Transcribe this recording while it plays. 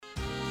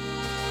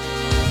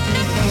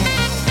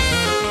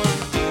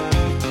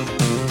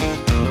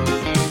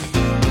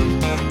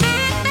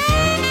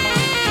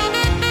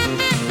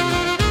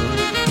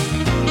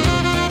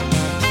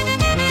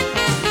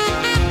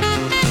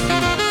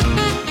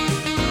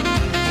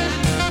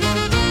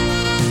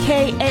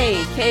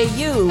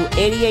KAKU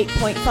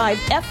 88.5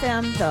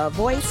 FM, the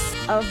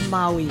voice of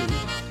Maui.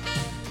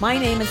 My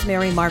name is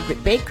Mary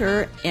Margaret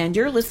Baker, and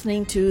you're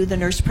listening to the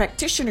Nurse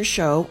Practitioner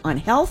Show on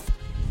health,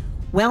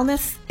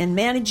 wellness, and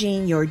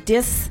managing your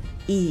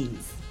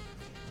dis-ease.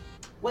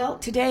 Well,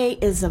 today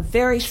is a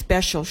very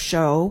special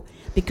show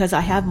because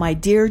I have my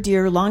dear,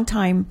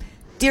 longtime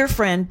dear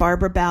friend,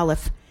 Barbara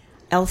Balliff,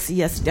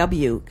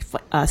 LCSW,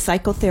 a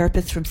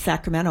psychotherapist from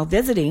Sacramento,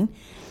 visiting.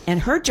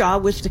 And her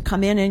job was to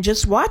come in and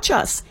just watch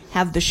us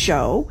have the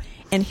show.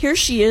 And here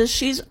she is.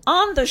 She's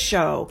on the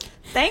show.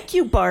 Thank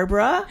you,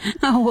 Barbara.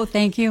 Oh, well,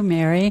 thank you,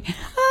 Mary.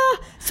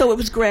 So it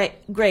was great.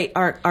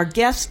 Our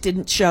guest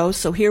didn't show,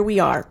 so here we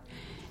are.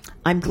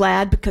 I'm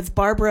glad because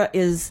Barbara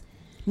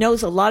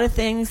knows a lot of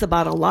things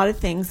about a lot of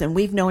things, and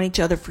we've known each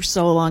other for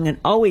so long and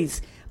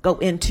always go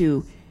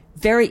into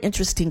very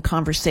interesting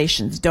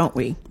conversations, don't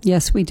we?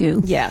 Yes, we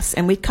do. Yes,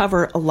 and we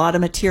cover a lot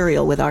of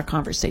material with our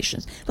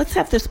conversations.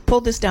 Let's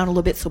pull this down a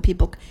little bit so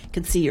people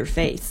can see your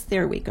face.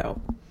 There we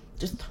go.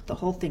 Just the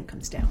whole thing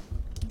comes down.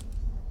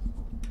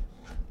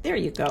 There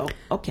you go.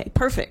 Okay,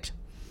 perfect.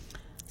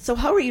 So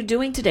how are you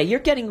doing today? You're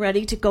getting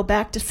ready to go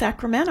back to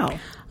Sacramento.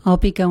 I'll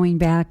be going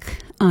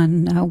back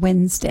on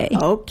Wednesday.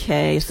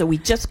 Okay, so we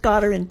just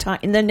got her in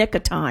the nick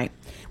of time.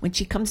 When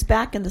she comes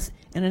back in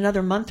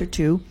another month or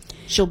two,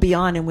 she'll be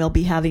on, and we'll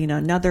be having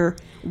another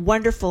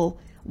wonderful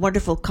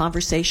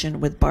conversation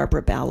with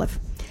Barbara Balliff.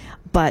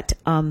 But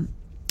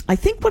I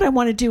think what I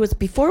want to do is,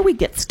 before we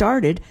get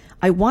started,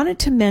 I wanted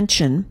to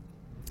mention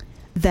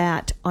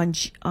that on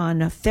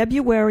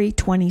February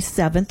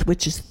 27th,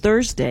 which is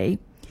Thursday,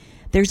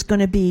 there's going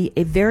to be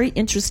a very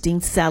interesting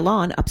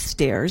salon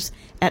upstairs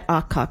at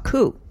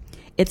Akaku.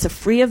 It's a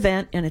free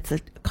event, and it's a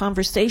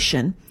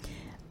conversation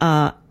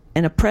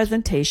and a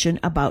presentation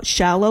about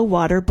shallow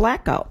water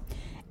blackout.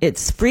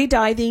 It's free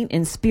diving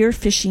and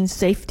spearfishing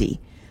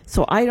safety.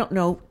 So I don't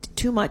know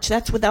too much.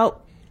 That's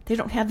they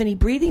don't have any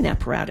breathing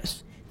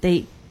apparatus.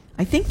 I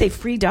think they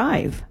free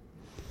dive.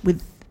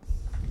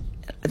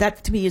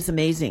 That to me is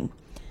amazing.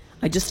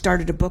 I just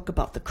started a book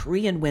about the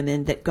Korean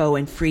women that go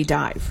and free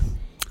dive.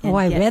 I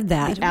read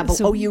that.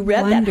 You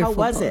read that? How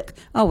was it?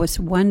 Oh, it's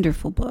a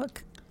wonderful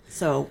book.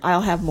 So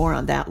I'll have more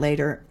on that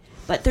later.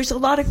 But there's a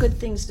lot of good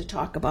things to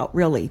talk about,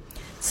 really.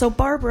 So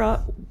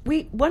Barbara,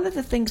 one of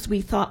the things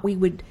we thought we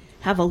would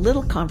have a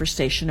little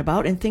conversation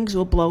about, and things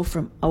will blow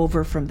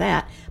over from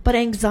that, but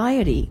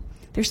anxiety.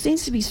 There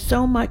seems to be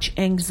so much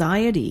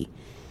anxiety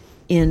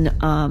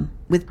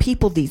with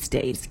people these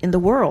days in the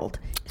world.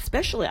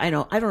 Especially, I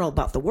don't know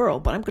about the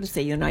world, but I'm going to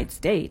say United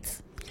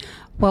States.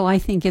 Well, I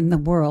think in the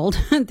world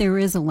there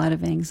is a lot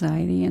of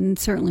anxiety, and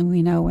certainly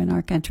we know in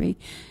our country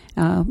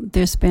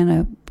there's been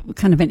a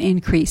kind of an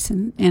increase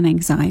in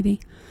anxiety.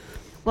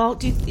 Well,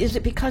 is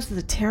it because of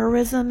the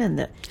terrorism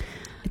and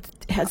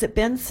has it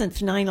been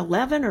since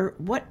 9/11, or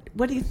what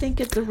do you think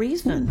is the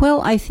reason?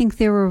 Well, I think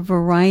there are a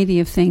variety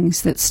of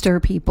things that stir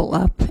people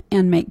up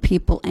and make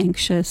people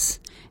anxious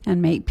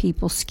and make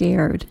people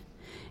scared.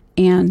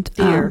 And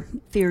fear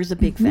is a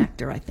big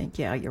factor, I think.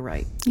 Yeah, you're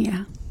right.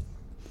 Yeah.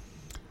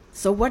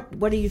 So what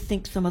do you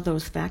think some of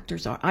those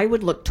factors are? I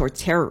would look toward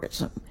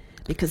terrorism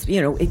because,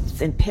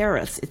 it's in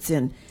Paris, it's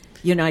in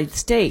United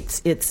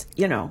States, it's,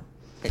 it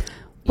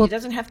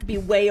doesn't have to be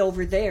way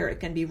over there. It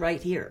can be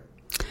right here.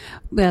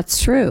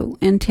 That's true.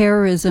 And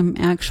terrorism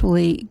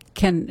actually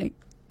can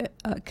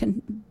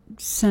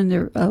send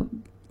a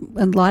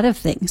lot of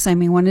things. I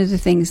mean, one of the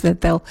things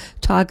that they'll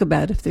talk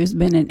about if there's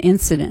been an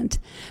incident,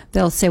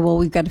 they'll say, well,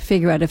 we've got to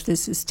figure out if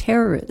this is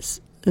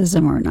terrorism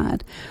or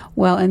not.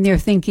 Well, and they're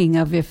thinking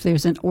of if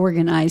there's an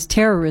organized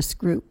terrorist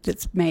group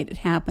that's made it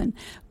happen.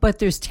 But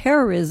there's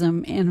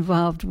terrorism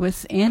involved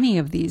with any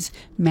of these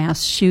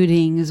mass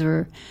shootings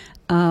or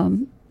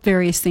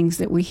various things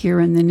that we hear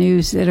in the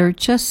news that are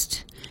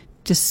just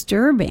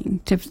disturbing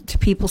to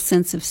people's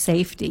sense of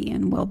safety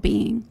and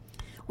well-being.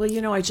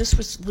 Well, I just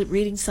was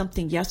reading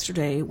something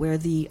yesterday where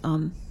the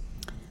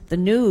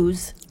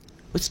news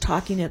was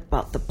talking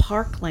about the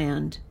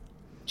Parkland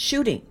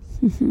shooting.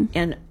 Mm-hmm.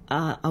 And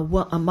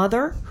a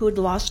mother who had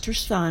lost her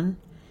son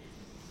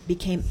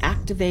became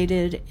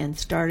activated and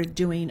started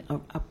doing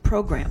a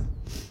program.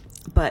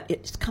 But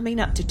it's coming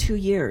up to 2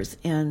 years,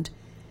 and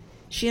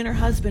she and her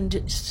husband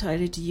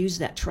decided to use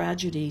that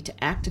tragedy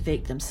to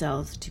activate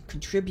themselves to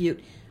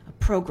contribute a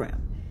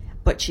program.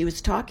 But she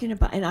was talking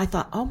about, and I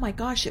thought, oh my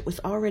gosh, it was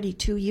already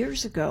 2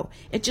 years ago.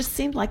 It just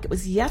seemed like it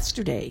was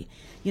yesterday,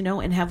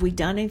 and have we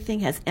done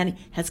anything? Has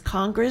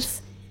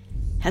Congress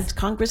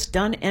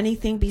done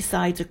anything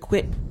besides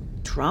acquit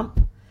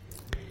Trump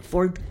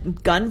for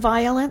gun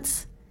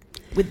violence?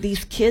 With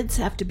these kids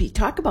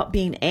talk about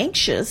being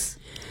anxious.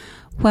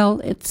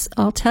 Well,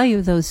 I'll tell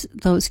you, those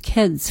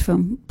kids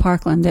from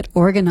Parkland that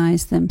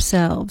organized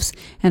themselves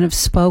and have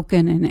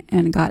spoken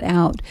and got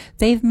out,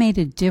 they've made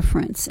a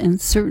difference, and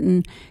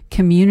certain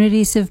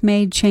communities have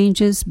made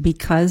changes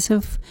because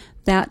of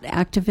that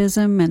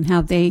activism and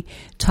how they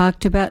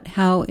talked about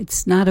how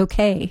it's not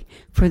okay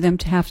for them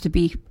to have to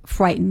be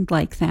frightened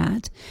like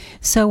that.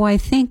 So I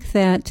think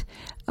that,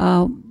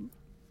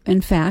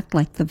 in fact,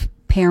 like the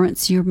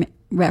parents you're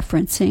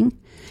referencing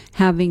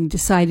having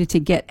decided to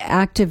get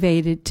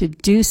activated to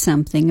do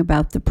something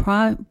about the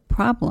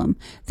problem,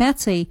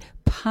 that's a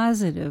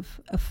positive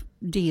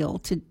deal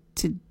to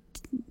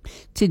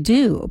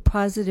do, a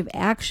positive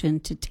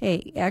actions to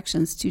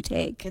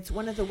take. It's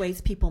one of the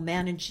ways people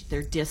manage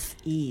their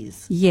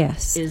dis-ease.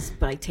 Yes. Is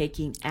by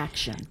taking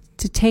action.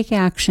 To take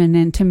action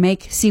and to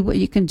see what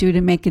you can do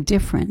to make a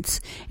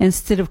difference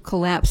instead of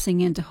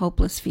collapsing into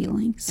hopeless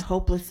feelings.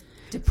 Hopeless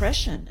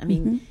depression. I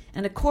mean,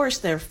 and of course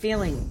they're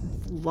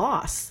feeling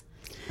loss.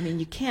 I mean,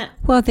 you can't.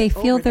 Well, they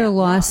feel their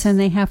loss and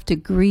they have to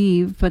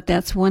grieve, but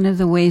that's one of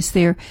the ways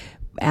they're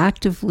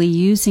actively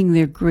using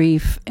their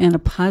grief in a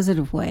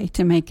positive way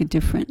to make a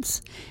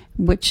difference,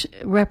 which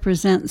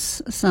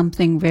represents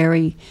something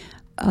very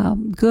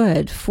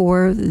good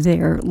for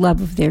their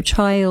love of their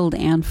child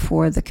and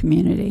for the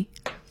community.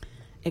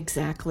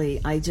 Exactly.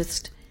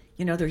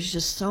 There's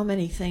just so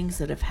many things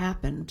that have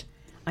happened.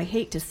 I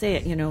hate to say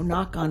it,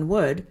 knock on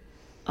wood,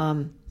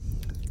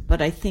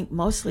 but I think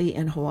mostly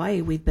in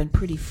Hawaii we've been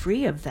pretty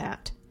free of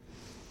that.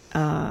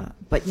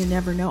 But you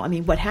never know. I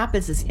mean, what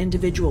happens is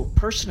individual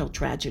personal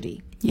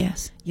tragedy.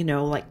 Yes.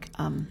 Like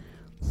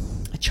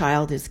a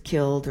child is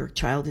killed or a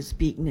child is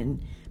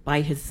beaten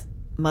by his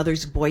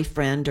mother's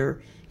boyfriend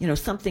or,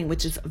 something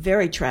which is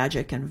very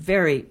tragic and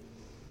very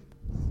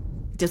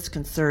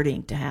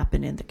disconcerting to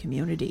happen in the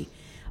community.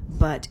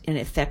 But it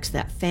affects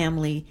that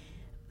family,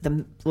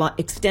 the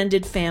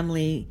extended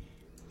family,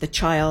 the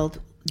child,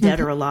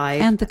 dead or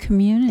alive. And the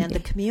community. And the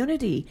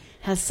community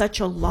has such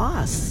a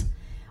loss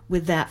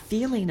with that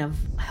feeling of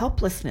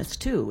helplessness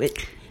too.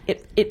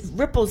 It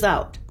ripples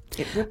out.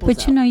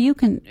 But you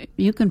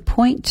can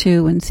point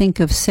to and think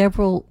of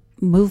several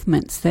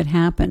movements that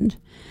happened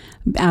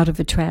out of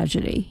a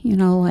tragedy.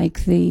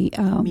 Like the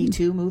Me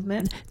Too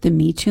movement. The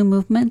Me Too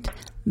movement.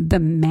 The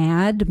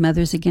MAD,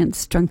 Mothers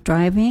Against Drunk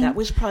Driving. That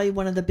was probably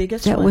one of the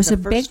biggest ones. That was a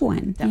big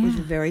one. That was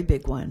a very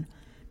big one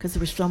because there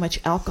was so much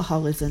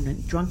alcoholism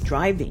and drunk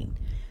driving.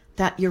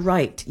 That you're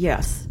right.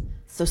 Yes.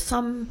 So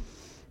some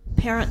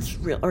parents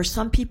or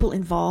some people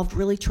involved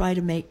really try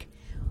to make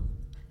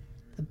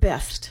the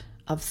best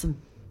of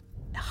some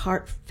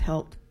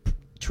heartfelt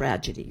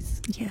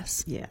tragedies.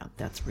 Yes. Yeah,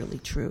 that's really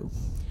true.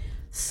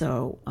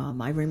 So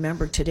I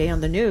remember today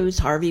on the news,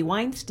 Harvey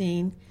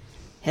Weinstein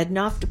heading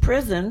off to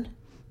prison.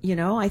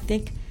 I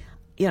think,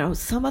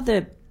 some of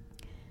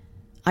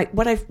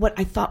what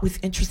I thought was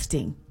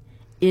interesting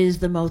is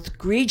the most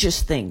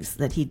egregious things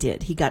that he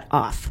did. He got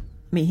off.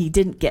 I mean, he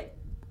didn't get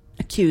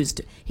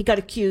accused. He got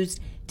accused,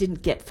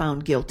 didn't get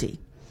found guilty.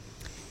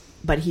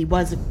 But he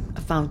was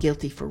found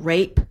guilty for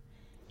rape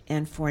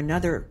and for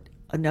another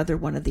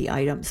one of the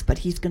items. But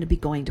he's going to be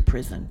going to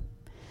prison.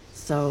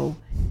 So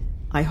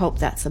I hope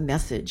that's a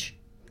message.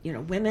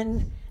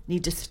 Women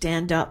need to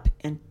stand up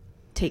and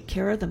take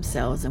care of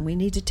themselves, and we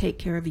need to take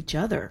care of each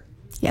other.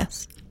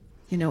 Yes.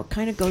 It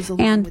kind of goes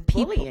along with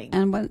bullying.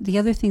 And the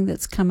other thing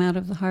that's come out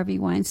of the Harvey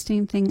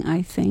Weinstein thing,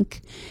 I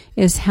think,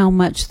 is how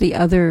much the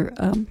other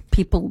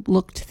people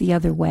looked the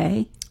other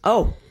way.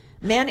 Oh,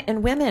 men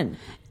and women,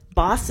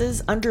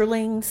 bosses,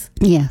 underlings,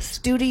 yes,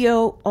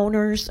 studio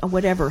owners,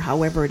 or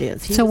however it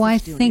is. So I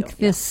think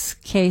this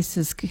case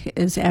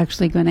is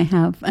actually going to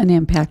have an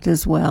impact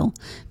as well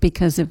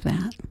because of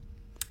that.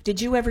 Did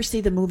you ever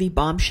see the movie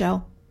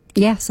Bombshell?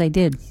 Yes, I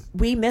did.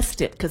 We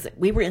missed it because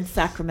we were in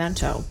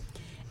Sacramento,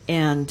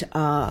 and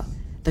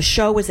the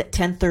show was at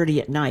 10:30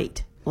 at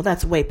night. Well,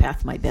 that's way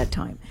past my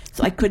bedtime,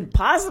 so I couldn't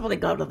possibly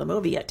go to the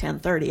movie at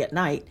 10:30 at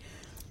night.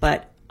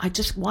 But I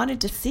just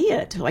wanted to see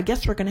it. So I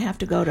guess we're going to have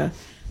to go to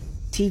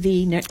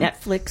TV,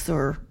 Netflix,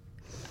 or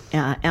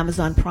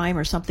Amazon Prime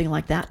or something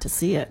like that to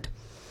see it.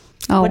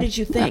 Oh, what did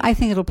you think? I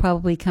think it'll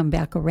probably come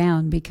back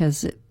around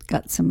because it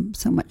got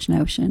so much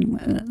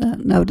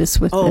notice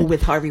with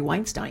with Harvey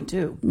Weinstein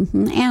too,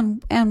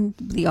 and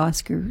the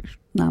Oscar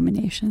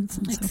nominations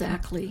and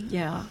exactly. So forth.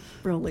 Yeah,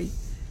 really.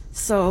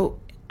 So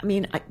I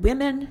mean,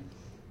 women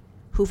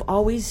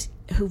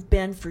who've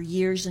been for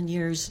years and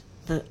years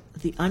the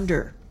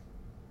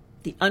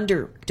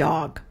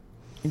underdog,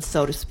 and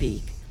so to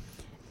speak,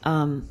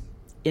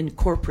 in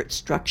corporate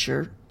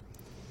structure,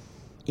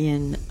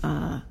 in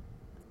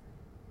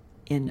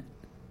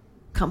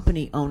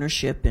company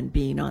ownership and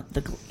being on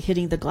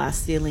hitting the glass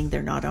ceiling.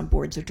 They're not on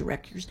boards of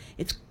directors.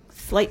 It's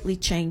slightly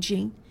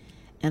changing,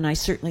 and I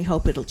certainly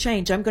hope it'll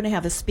change. I'm going to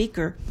have a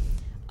speaker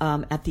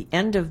at the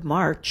end of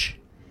March,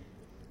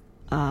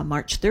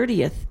 March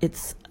 30th.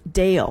 It's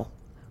Dale,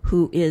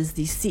 who is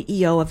the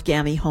CEO of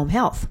Gammy Home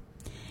Health,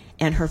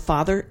 and her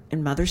father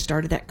and mother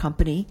started that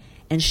company,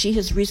 and she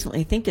has recently,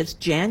 I think it's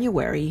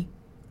January,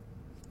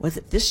 was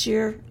it this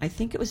year? I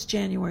think it was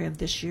January of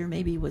this year,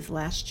 maybe it was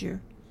last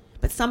year.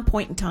 But some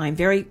point in time,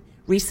 very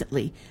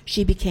recently,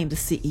 she became the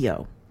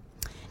CEO.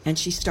 And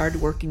she started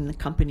working in the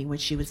company when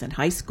she was in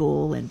high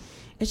school. And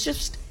it's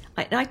just,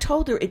 I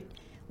told her,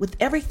 with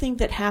everything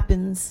that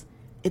happens,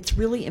 it's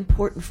really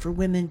important for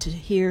women to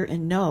hear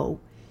and know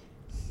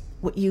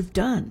what you've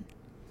done.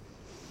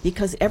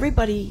 because every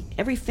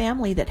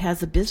family that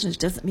has a business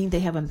doesn't mean they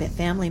have a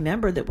family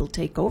member that will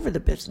take over the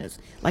business.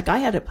 Like I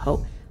had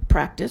a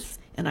practice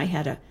and I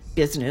had a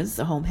business,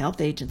 a home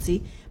health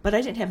agency, but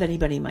I didn't have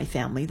anybody in my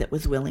family that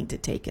was willing to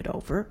take it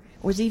over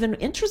or was even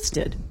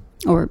interested.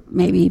 Or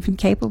maybe even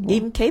capable.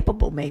 Even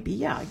capable, maybe.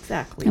 Yeah,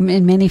 exactly. I mean,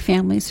 in many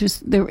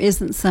families, there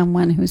isn't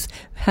someone who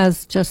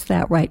has just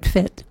that right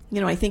fit.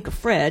 You know, I think of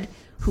Fred,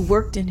 who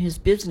worked in his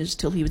business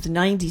till he was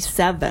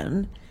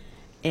 97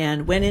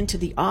 and went into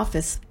the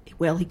office.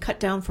 Well, he cut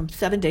down from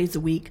 7 days a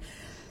week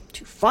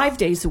to 5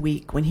 days a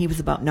week when he was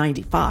about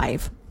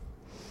 95.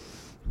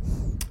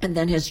 And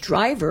then his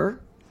driver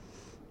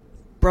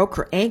broke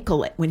her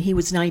ankle when he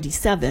was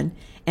 97,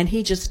 and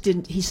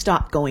he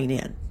stopped going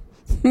in.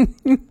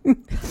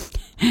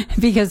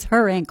 Because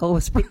her ankle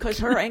was broken. Because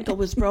her ankle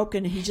was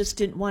broken, and he just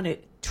didn't want to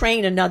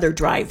train another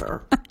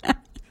driver.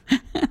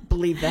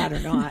 Believe that or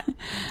not.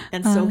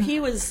 And so he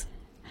was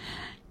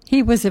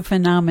a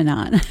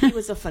phenomenon. He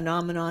was a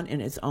phenomenon in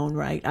his own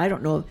right. I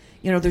don't know.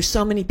 You know, there's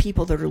so many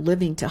people that are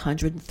living to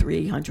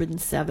 103,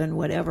 107,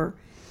 whatever.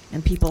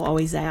 And people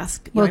always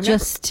ask. Well,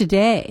 just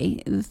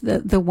today,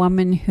 the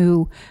woman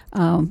who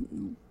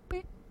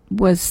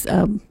was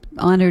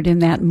honored in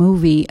that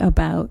movie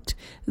about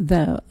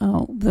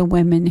the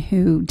women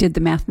who did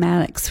the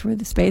mathematics for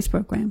the space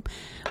program,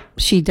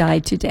 she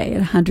died today at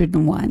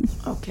 101.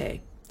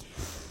 Okay.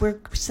 We're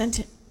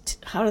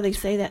how do they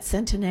say that?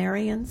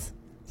 Centenarians?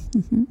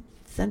 Mm-hmm.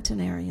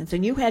 Centenarians.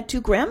 And you had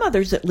two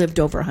grandmothers that lived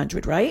over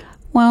 100, right?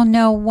 Well,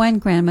 no, one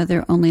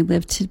grandmother only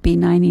lived to be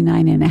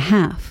 99 and a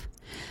half.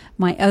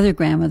 My other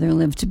grandmother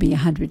lived to be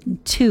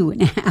 102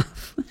 and a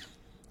half.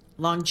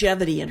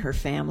 Longevity in her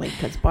family,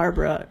 because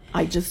Barbara,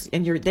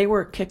 they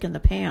were a kick in the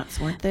pants,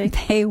 weren't they?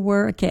 They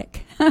were a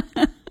kick.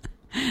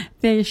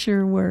 They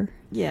sure were.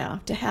 Yeah,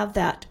 to have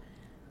that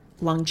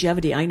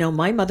longevity. I know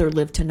my mother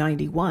lived to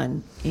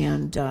 91,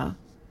 and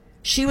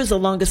she was the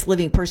longest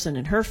living person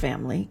in her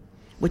family,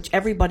 which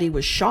everybody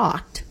was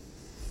shocked.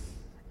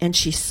 And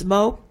she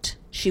smoked.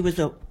 She was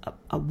a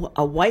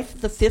wife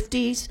of the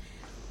 50s.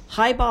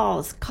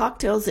 Highballs,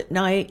 cocktails at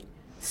night,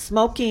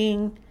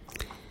 smoking.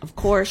 Of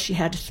course, she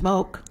had to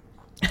smoke,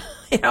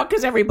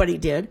 because everybody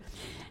did.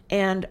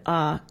 And,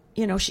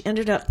 she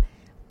ended up,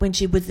 when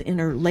she was in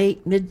her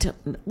mid to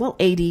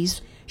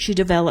 80s, she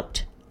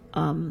developed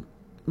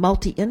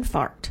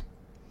multi-infarct,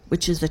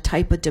 which is a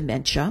type of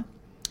dementia,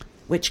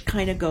 which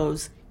kind of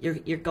goes,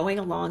 you're going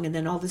along, and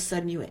then all of a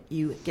sudden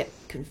you get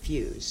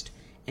confused,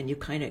 and you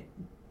kind of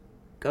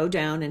go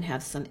down and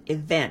have some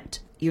event.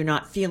 You're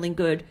not feeling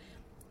good.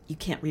 You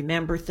can't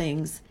remember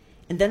things.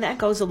 And then that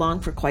goes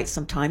along for quite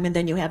some time, and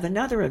then you have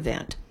another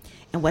event.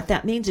 And what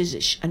that means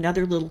is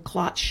another little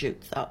clot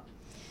shoots up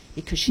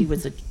because she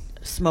was a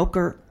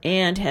smoker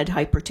and had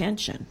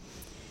hypertension.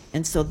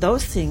 And so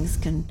those things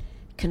can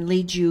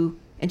lead you.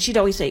 And she'd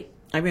always say,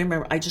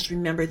 I just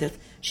remember that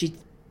she'd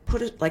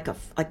put it like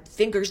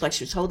fingers like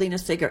she was holding a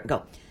cigarette and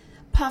go,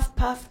 puff,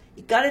 puff,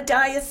 you got to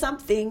die of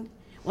something.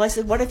 Well, I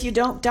said, what if you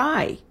don't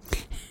die?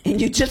 And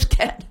you just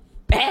get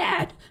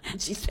bad. And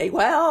she'd say,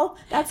 well,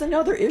 that's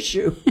another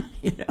issue.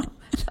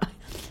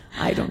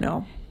 I don't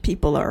know.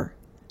 People are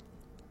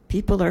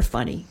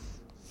funny,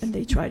 and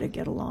they try to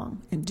get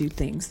along and do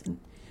things.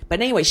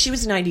 But anyway, she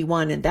was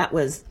 91, and that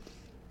was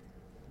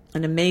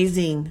an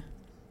amazing,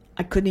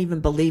 I couldn't even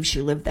believe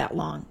she lived that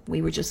long.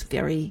 We were just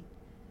very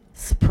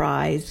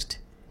surprised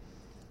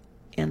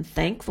and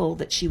thankful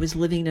that she was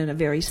living in a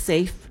very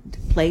safe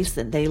place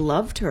and they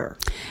loved her.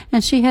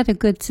 And she had a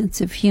good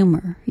sense of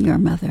humor, your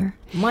mother.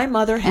 My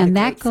mother had and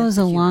that goes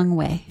a long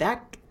way.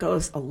 That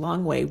goes a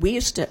long way. We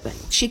used to,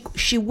 she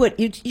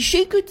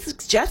could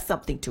suggest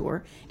something to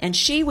her and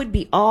she would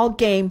be all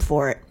game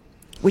for it,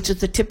 which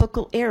is the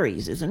typical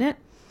Aries, isn't it?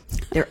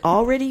 They're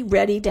already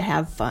ready to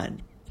have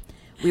fun.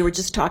 We were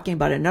just talking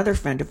about another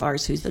friend of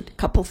ours who's a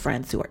couple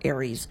friends who are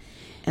Aries,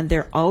 and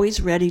they're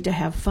always ready to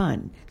have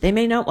fun. They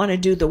may not want to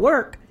do the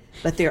work,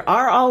 but they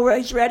are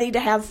always ready to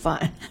have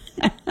fun.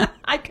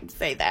 I can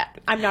say that.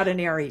 I'm not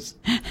an Aries.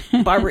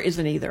 Barbara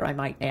isn't either, I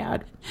might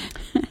add.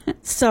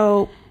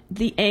 So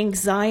the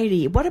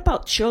anxiety. What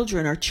about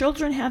children? Are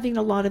children having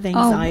a lot of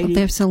anxiety? Oh,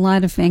 there's a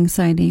lot of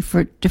anxiety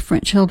for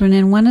different children.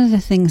 And one of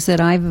the things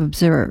that I've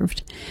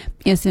observed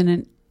is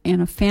in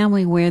a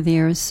family where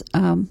there's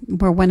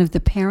where one of the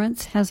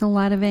parents has a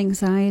lot of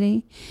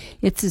anxiety,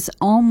 it's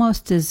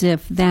almost as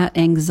if that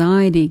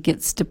anxiety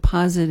gets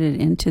deposited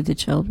into the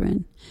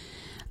children.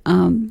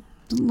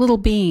 Little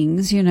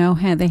beings,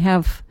 they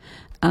have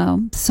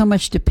so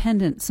much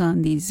dependence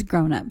on these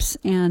grown-ups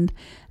and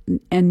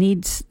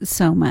needs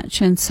so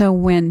much. And so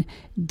when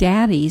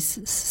daddy's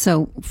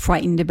so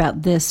frightened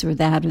about this or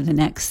that or the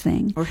next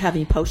thing. Or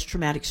having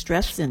post-traumatic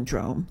stress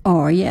syndrome.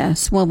 Or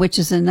yes, well, which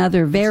is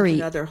another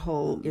another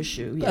whole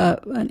issue. Yeah.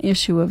 An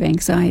issue of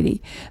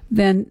anxiety.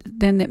 Then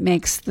it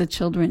makes the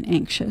children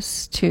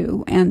anxious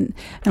too. And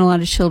a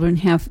lot of children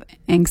have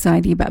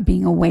anxiety about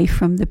being away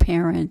from the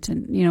parent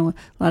and, a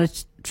lot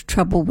of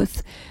trouble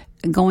with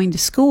going to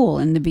school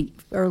in the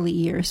early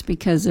years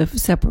because of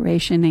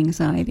separation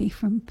anxiety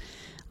from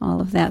all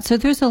of that. So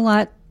there's a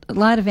lot a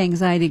lot of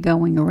anxiety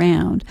going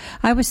around.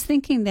 I was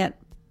thinking that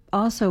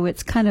also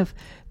it's kind of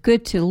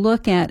good to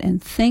look at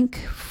and think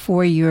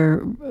for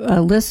your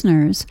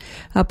listeners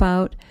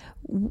about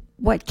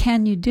what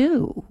can you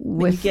do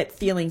when you get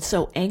feeling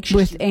so anxious.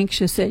 With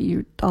anxious that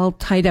you're all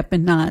tied up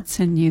in knots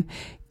and you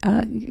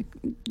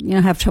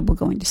have trouble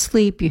going to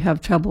sleep, you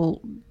have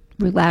trouble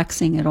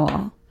relaxing at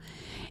all.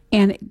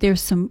 And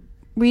there's some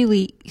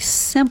really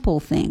simple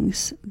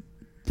things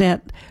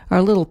that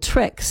are little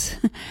tricks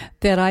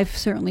that I've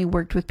certainly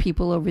worked with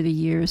people over the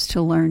years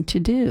to learn to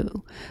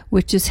do,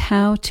 which is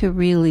how to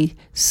really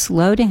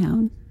slow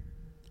down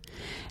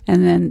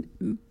and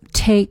then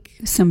take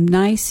some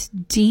nice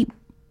deep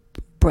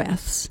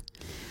breaths.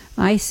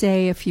 I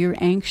say if you're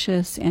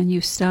anxious and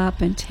you stop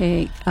and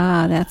take,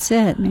 that's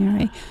it,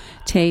 Mary.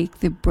 Take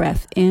the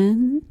breath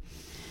in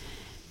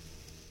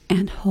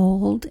and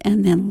hold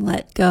and then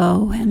let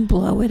go and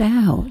blow it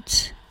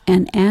out.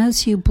 And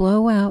as you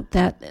blow out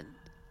that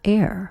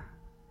air,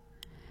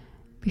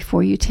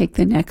 before you take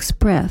the next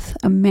breath,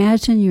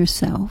 imagine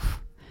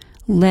yourself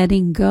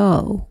letting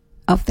go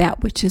of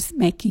that which is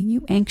making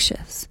you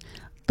anxious,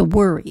 the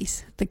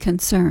worries, the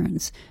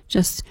concerns,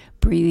 just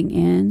breathing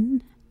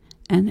in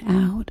and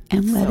out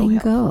and letting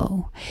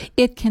go.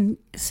 It can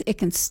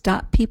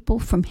stop people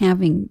from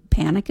having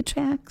panic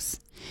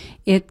attacks.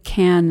 It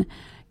can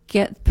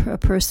get a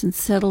person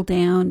settled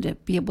down to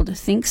be able to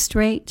think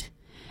straight.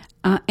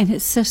 And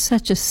it's just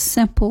such a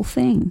simple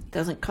thing.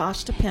 Doesn't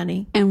cost a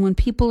penny. And when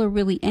people are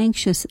really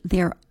anxious,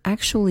 they're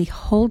actually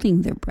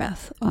holding their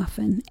breath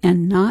often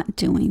and not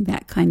doing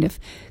that kind of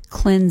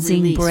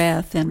cleansing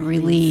breath and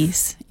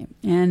release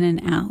in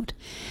and out.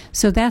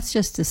 So that's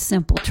just a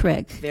simple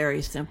trick.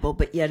 Very simple,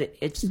 but yet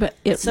it's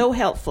so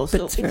helpful.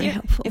 But it's very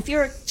helpful. If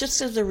you're, just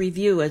as a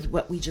review as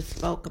what we just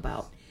spoke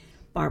about,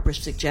 Barbara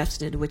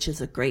suggested, which is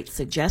a great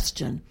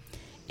suggestion,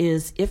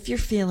 is if you're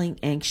feeling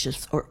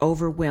anxious or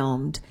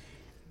overwhelmed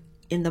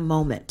in the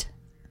moment,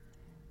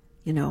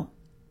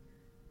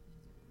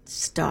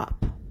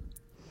 stop,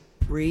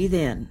 breathe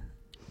in,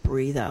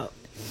 breathe out,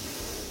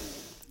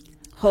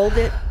 hold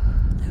it,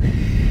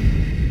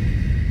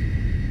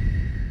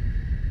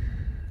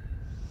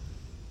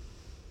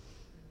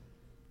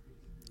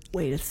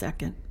 wait a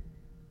second.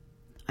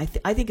 I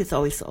think it's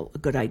always a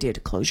good idea to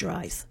close your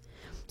eyes.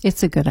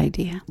 It's a good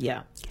idea.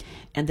 Yeah.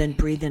 And then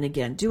breathe in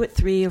again. Do it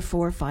 3 or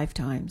 4 or 5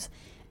 times.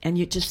 And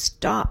it just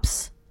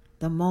stops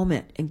the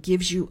moment and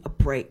gives you a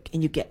break.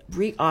 And you get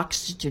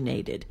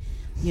reoxygenated.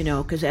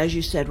 Because as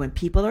you said, when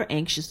people are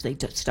anxious, they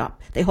just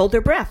stop. They hold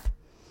their breath.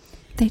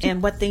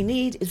 And what they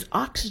need is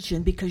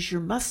oxygen because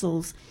your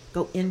muscles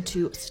go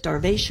into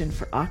starvation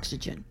for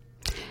oxygen.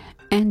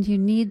 And you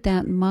need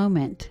that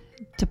moment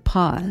to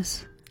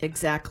pause.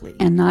 Exactly.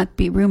 And not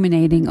be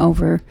ruminating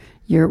over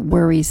your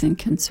worries and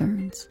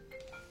concerns.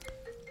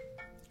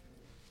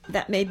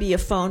 That may be a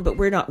phone, but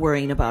we're not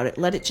worrying about it.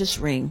 Let it just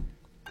ring.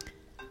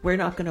 We're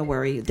not going to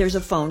worry. There's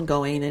a phone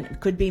going, and it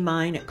could be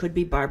mine, it could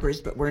be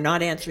Barbara's, but we're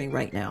not answering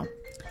right now.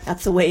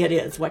 That's the way it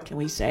is. What can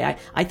we say?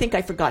 I think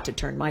I forgot to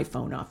turn my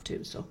phone off,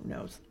 too, so who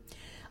knows.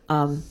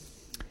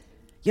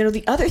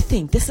 The other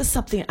thing, this is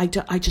something I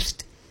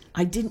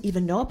didn't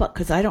even know about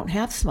because I don't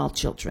have small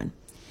children.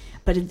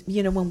 But,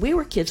 when we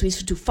were kids, we used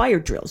to do fire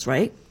drills,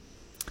 right?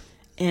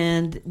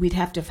 And we'd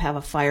have to have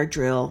a fire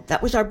drill.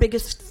 That was our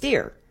biggest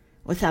fear,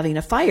 was having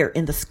a fire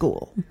in the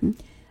school. Mm-hmm.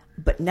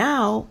 But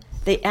now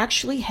they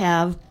actually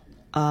have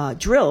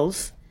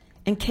drills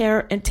in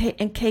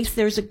case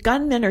there's a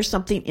gunman or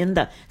something in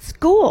the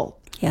school.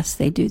 Yes,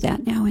 they do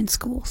that now in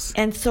schools.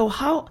 And so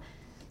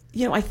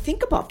I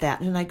think about that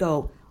and I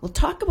go, well,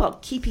 talk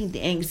about keeping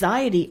the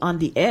anxiety on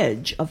the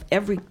edge of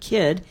every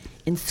kid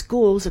in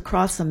schools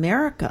across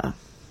America.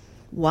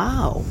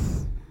 Wow.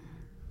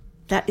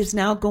 That is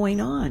now going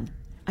on.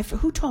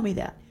 Who told me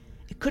that?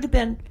 It could have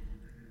been...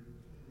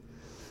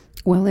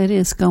 Well, it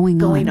is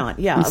going on.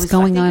 Yeah, it's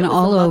going on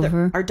all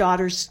over. Our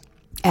daughter's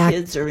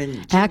kids are in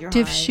junior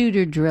active high.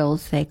 Shooter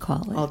drills, they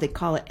call it. Oh, they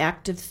call it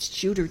active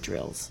shooter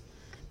drills.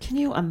 Can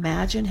you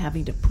imagine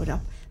having to put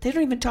up? They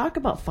don't even talk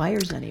about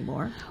fires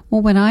anymore.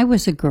 Well, when I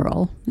was a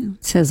girl,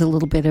 it says a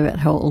little bit about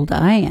how old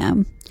I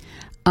am.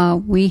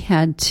 We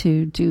had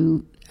to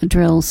do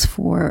drills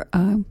for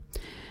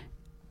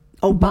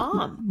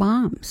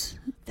bombs.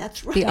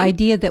 That's right. The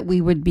idea that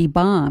we would be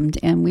bombed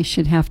and we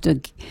should have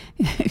to,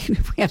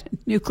 if we had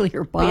a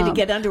nuclear bomb, we had to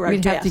get under our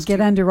we'd desk. have to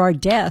get under our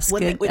desk.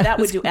 Well, that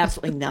would do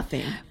absolutely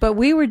nothing. But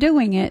we were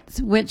doing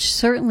it, which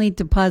certainly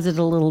deposited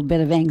a little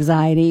bit of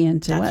anxiety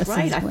into us. That's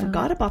right. As well. I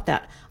forgot about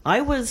that. I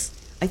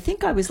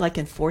think I was like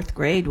in 4th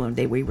grade one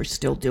day we were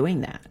still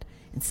doing that.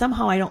 And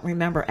somehow I don't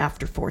remember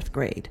after 4th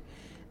grade,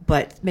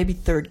 but maybe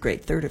 3rd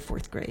or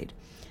 4th grade.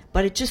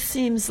 But it just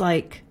seems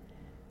like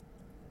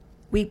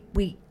we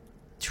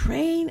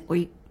train,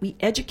 we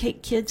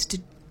educate kids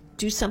to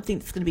do something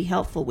that's going to be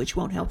helpful, which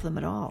won't help them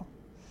at all.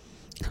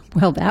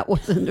 Well, that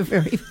wasn't a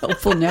very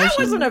helpful notion. That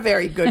wasn't a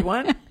very good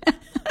one.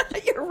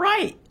 You're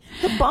right.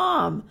 The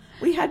bomb.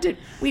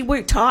 We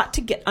were taught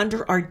to get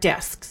under our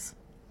desks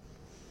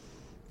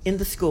in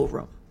the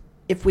schoolroom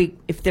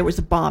if there was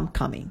a bomb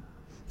coming.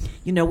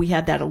 we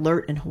had that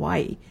alert in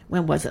Hawaii.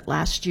 When was it?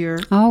 Last year?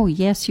 Oh,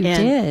 yes, you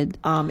did.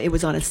 It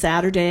was on a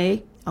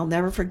Saturday. I'll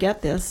never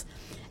forget this.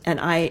 And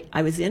I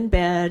was in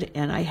bed,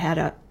 and I had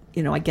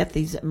I get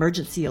these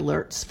emergency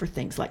alerts for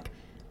things like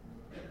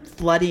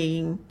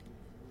flooding,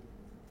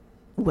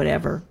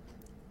 whatever.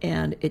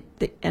 And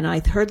I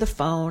heard the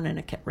phone, and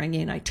it kept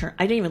ringing. I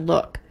didn't even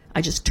look.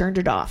 I just turned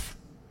it off.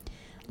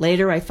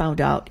 Later, I found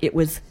out it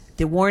was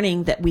the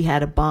warning that we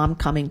had a bomb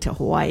coming to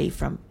Hawaii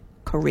from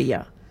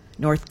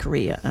North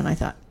Korea. And I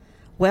thought,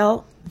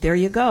 well, there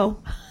you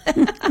go.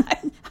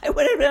 I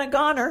would have been a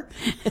goner.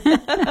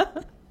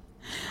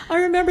 I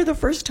remember the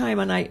first time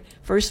when I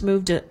first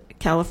moved to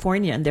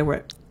California, and there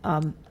was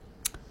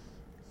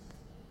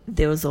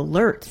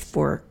alerts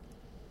for,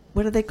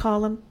 what do they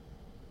call them?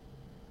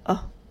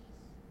 Oh,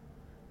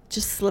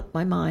 just slipped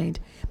my mind.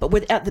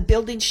 But at the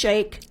building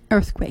shake.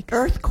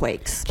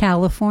 Earthquakes.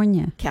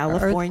 California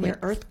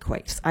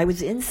Earthquakes. I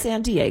was in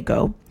San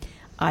Diego.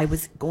 I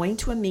was going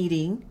to a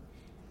meeting,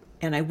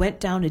 and I went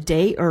down a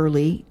day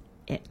early.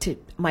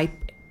 My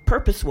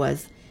purpose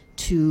was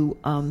to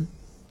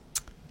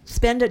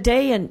spend a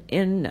day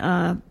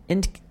in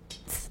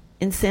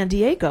San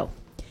Diego.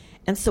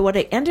 And so what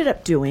I ended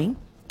up doing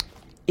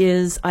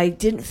is I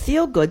didn't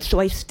feel good, so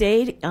I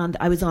stayed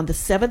I was on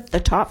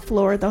the top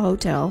floor of the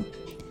hotel.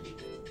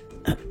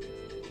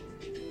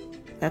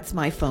 That's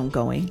my phone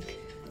going.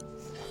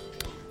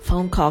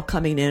 Phone call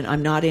coming in.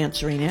 I'm not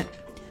answering it.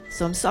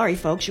 So I'm sorry,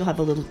 folks. You'll have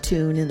a little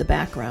tune in the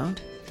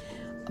background.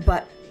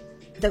 But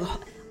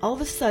all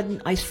of a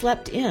sudden, I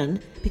slept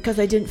in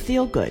because I didn't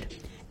feel good.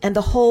 And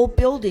the whole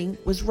building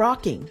was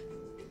rocking.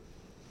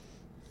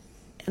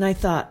 And I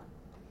thought,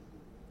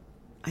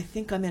 I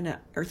think I'm in an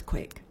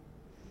earthquake.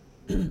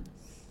 And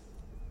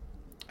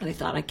I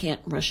thought, I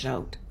can't rush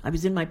out. I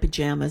was in my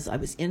pajamas. I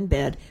was in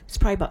bed. It was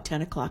probably about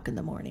 10 o'clock in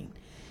the morning.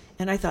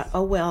 And I thought,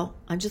 oh, well,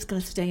 I'm just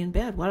going to stay in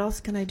bed. What else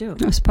can I do?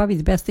 That was probably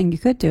the best thing you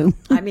could do.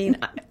 I mean,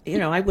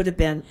 I would have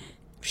been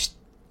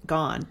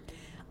gone.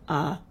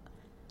 But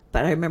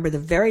I remember the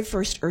very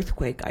first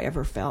earthquake I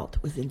ever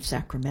felt was in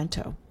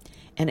Sacramento.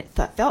 And it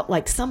felt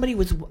like it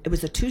was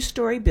a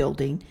 2-story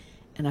building,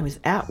 and I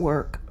was at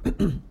work.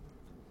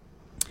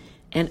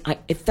 And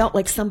it felt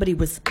like somebody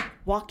was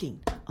walking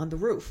on the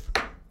roof.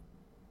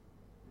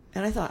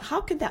 And I thought,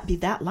 how could that be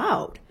that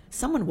loud?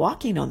 Someone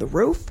walking on the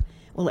roof?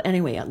 Well,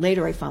 anyway,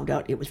 later I found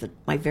out it was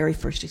my very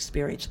first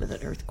experience with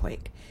an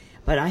earthquake.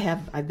 But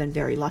I've been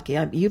very lucky.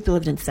 You've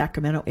lived in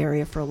Sacramento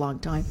area for a long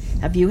time.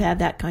 Have you had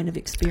that kind of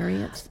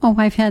experience? Oh,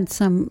 I've had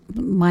some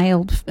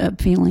mild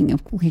feeling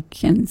of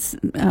quake in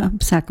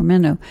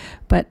Sacramento,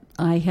 but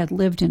I had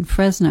lived in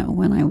Fresno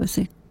when I was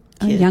a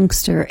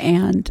youngster,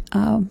 and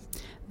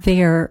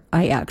there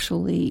I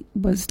actually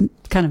was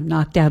kind of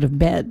knocked out of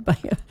bed by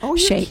a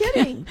shake. You're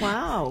kidding!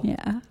 Wow.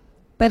 Yeah,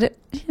 but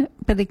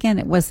again,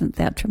 it wasn't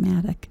that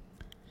traumatic.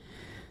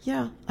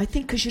 Yeah, I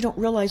think because you don't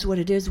realize what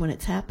it is when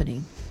it's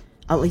happening.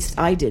 At least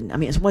I didn't. I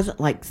mean, it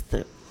wasn't like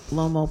the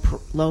Loma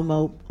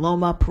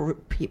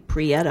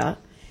Prieta,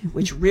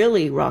 which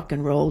really rock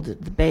and rolled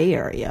the Bay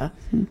Area.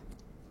 Mm-hmm.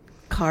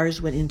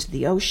 Cars went into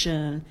the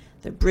ocean,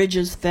 the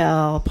bridges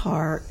fell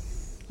apart,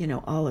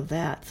 all of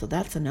that. So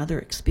that's another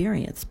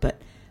experience.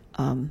 But,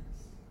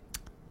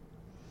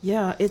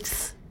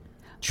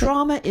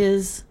 trauma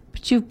is...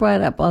 But you've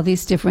brought up all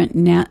these different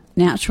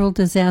natural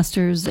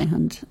disasters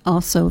and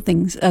also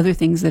other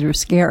things that are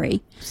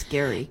scary.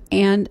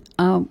 And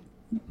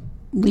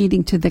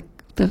leading to the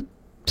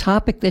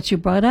topic that you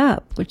brought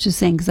up, which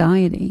is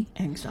anxiety.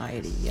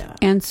 Anxiety, yeah.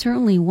 And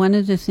certainly one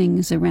of the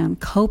things around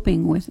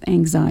coping with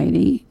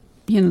anxiety,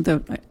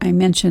 I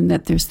mentioned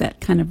that there's that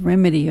kind of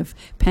remedy of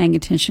paying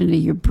attention to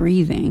your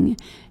breathing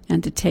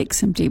and to take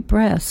some deep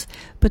breaths.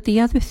 But the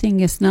other thing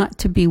is not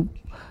to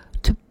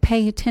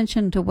pay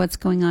attention to what's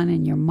going on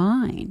in your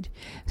mind,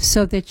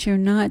 so that you're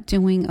not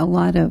doing a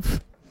lot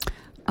of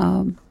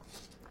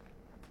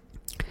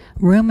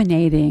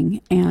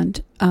ruminating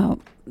and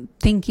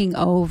thinking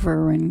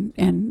over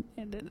and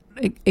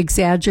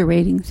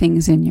exaggerating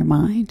things in your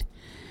mind,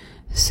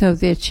 so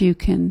that you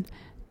can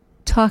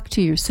talk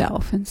to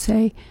yourself and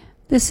say,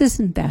 this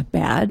isn't that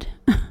bad.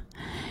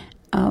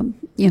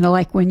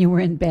 Like when you were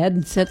in bed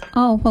and said,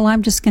 oh, well,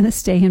 I'm just going to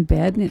stay in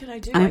bed. What can I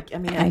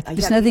do?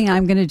 There's nothing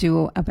I'm going to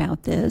do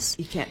about this.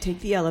 You can't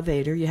take the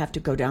elevator. You have to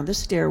go down the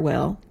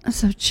stairwell.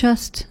 So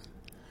just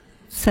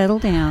settle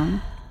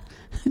down,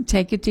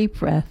 take a deep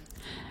breath,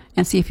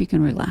 and see if you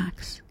can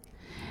relax.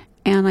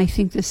 And I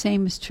think the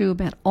same is true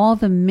about all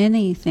the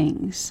many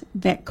things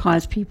that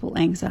cause people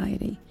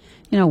anxiety.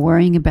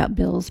 Worrying about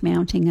bills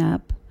mounting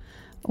up,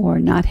 or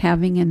not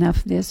having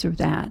enough this or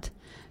that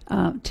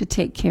to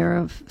take care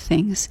of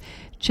things.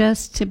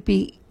 Just to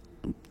be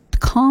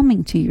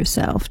calming to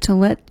yourself, to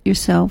let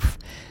yourself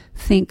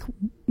think,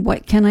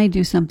 what can I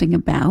do something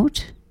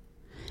about?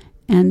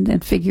 And then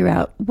figure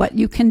out what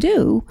you can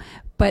do,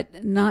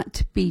 but not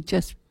to be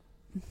just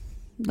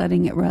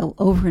letting it roll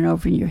over and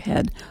over in your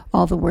head,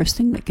 all the worst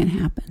thing that can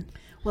happen.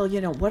 Well,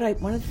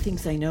 one of the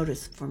things I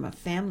noticed from a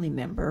family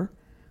member,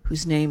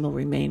 whose name will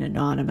remain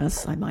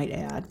anonymous, I might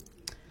add,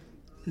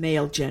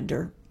 male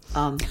gender,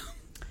 of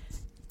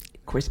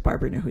course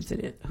Barbara knows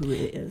who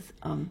it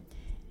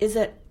is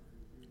that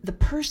the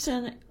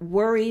person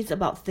worries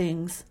about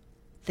things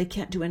they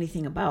can't do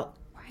anything about.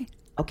 Right.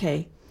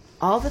 Okay?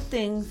 All the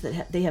things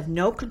that they have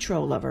no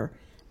control over,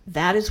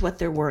 that is what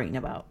they're worrying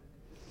about.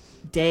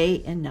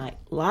 Day and night.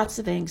 Lots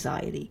of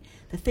anxiety.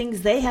 The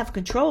things they have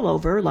control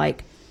over,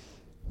 like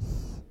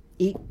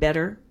eat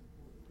better,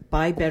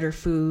 buy better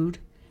food,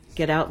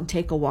 get out and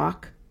take a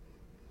walk,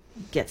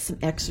 get some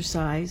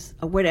exercise,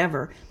 or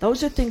whatever.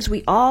 Those are things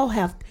we all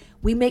have.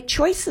 We make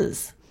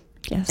choices.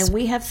 Yes. And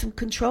we have some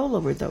control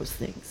over those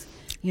things,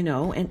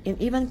 and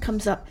it even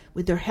comes up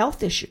with their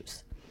health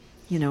issues.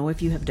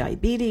 If you have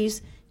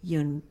diabetes,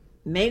 you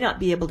may not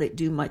be able to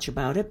do much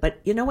about it, but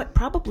you know what?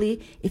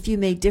 Probably if you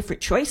made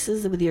different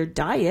choices with your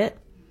diet,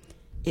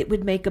 it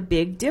would make a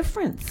big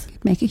difference.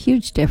 Make a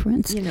huge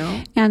difference.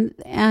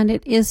 And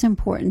it is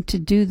important to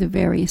do the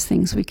various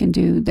things we can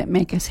do that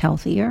make us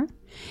healthier.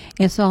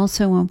 It's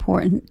also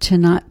important to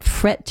not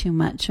fret too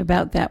much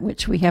about that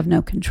which we have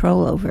no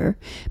control over,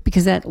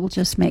 because that will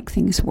just make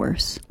things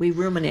worse. We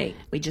ruminate.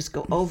 We just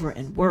go over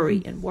and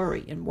worry and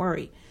worry and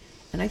worry.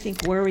 And I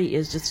think worry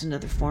is just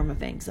another form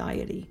of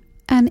anxiety.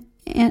 And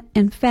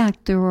in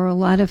fact, there are a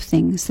lot of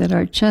things that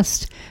are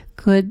just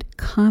good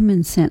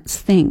common sense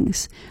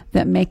things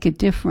that make a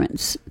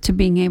difference to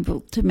being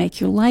able to make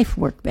your life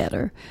work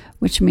better,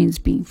 which means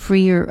being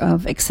freer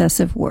of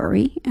excessive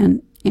worry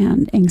and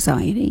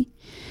anxiety.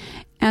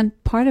 And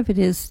part of it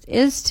is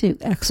to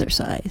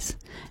exercise.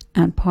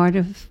 And part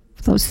of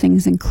those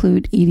things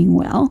include eating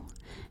well,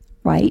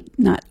 right?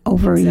 Not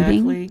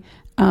overeating. Exactly.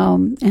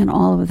 And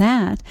all of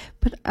that,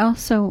 but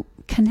also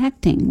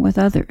connecting with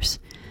others,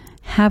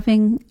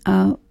 having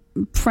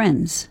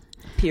friends.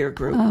 Peer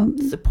group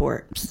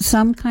support.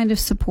 Some kind of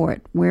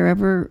support,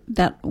 wherever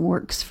that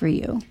works for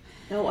you.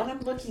 Now, what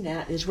I'm looking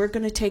at is we're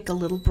going to take a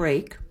little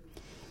break,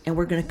 and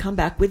we're going to come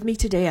back. With me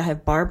today, I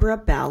have Barbara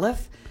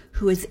Baloff,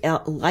 who is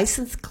a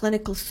licensed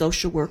clinical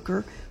social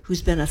worker,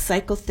 who's been a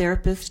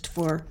psychotherapist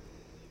for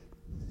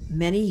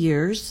many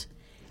years.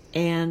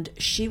 And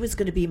she was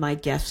going to be my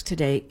guest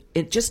today,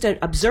 just an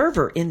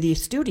observer in the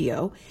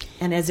studio.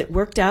 And as it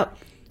worked out,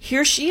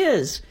 here she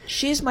is.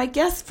 She is my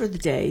guest for the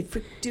day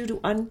due to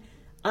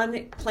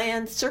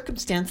unplanned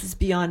circumstances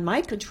beyond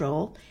my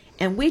control.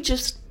 And we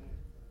just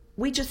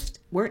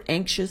weren't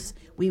anxious.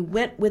 We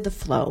went with the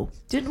flow.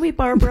 Didn't we,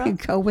 Barbara?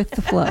 Go with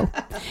the flow.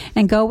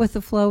 And go with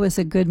the flow is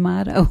a good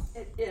motto.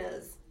 It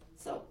is.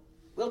 So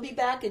we'll be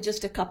back in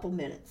just a couple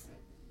minutes.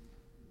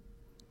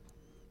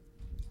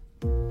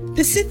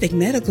 Pacific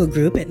Medical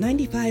Group at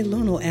 95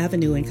 Lono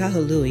Avenue in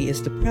Kahului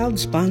is the proud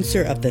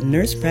sponsor of the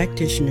Nurse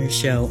Practitioner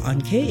Show on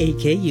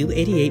KAKU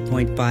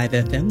 88.5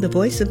 FM, the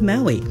voice of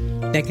Maui,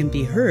 that can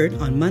be heard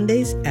on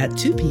Mondays at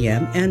 2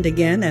 p.m. and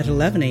again at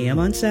 11 a.m.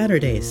 on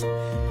Saturdays.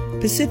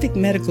 Pacific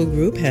Medical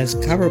Group has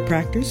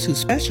chiropractors who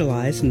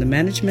specialize in the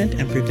management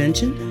and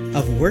prevention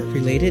of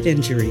work-related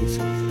injuries.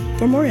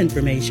 For more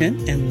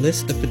information and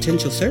list of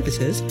potential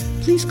services,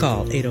 please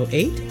call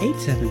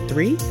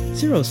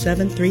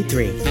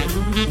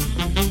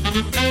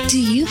 808-873-0733. Do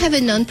you have a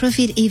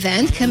nonprofit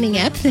event coming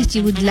up that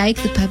you would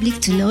like the public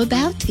to know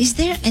about? Is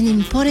there an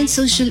important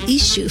social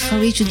issue for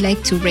which you'd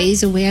like to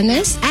raise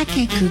awareness?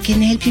 Akaku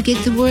can help you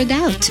get the word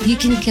out. You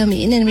can come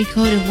in and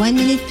record a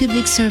 1-minute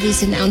public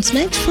service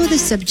announcement for the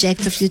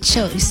subject of your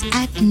choice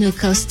at no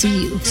cost to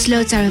you.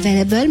 Slots are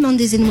available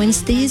Mondays and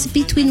Wednesdays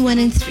between 1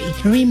 and 3.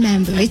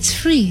 Remember, it's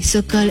free,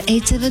 so call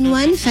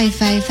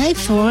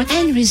 871-5554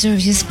 and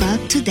reserve your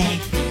spot today.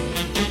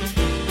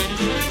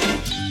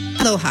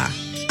 Aloha.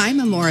 I'm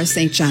Amora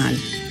St. John,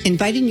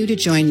 inviting you to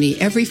join me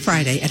every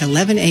Friday at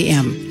 11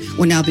 a.m.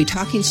 when I'll be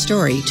talking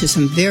story to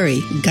some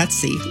very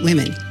gutsy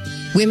women.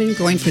 Women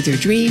going for their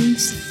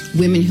dreams,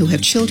 women who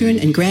have children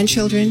and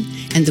grandchildren,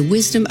 and the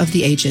wisdom of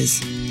the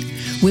ages.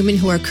 Women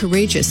who are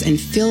courageous and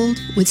filled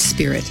with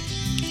spirit.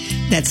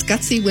 That's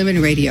Gutsy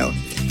Women Radio,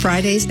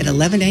 Fridays at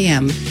 11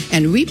 a.m.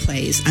 and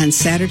replays on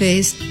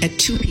Saturdays at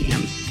 2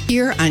 p.m.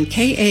 here on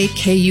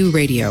KAKU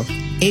Radio,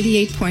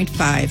 88.5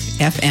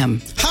 FM.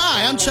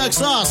 Hi, I'm Chuck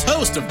Sauce,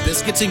 host of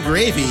Biscuits and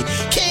Gravy.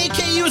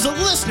 KAKU is a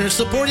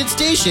listener-supported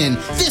station.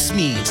 This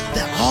means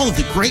that all of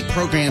the great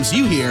programs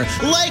you hear,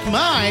 like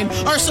mine,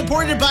 are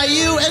supported by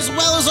you as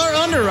well as our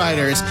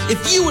underwriters.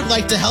 If you would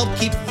like to help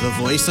keep the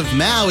voice of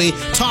Maui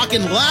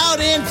talking loud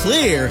and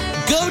clear,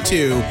 go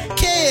to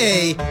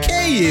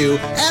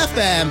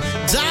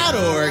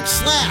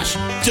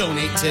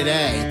kakufm.org/donate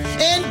today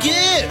and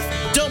give.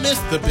 Don't miss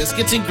the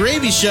Biscuits and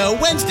Gravy Show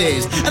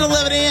Wednesdays at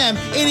 11 a.m.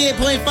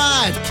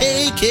 88.5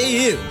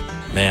 KAKU.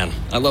 Man,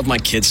 I love my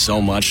kids so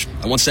much.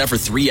 I once sat for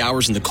 3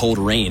 hours in the cold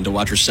rain to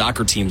watch her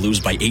soccer team lose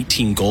by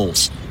 18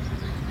 goals.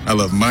 I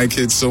love my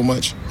kids so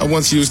much, I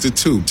once used a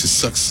tube to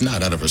suck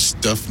snot out of her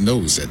stuffed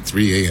nose at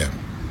 3 a.m.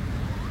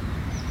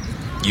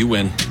 You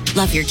win.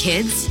 Love your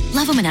kids?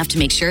 Love them enough to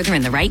make sure they're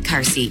in the right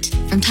car seat.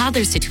 From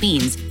toddlers to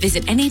tweens,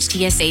 visit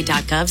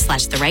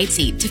nhtsa.gov/the right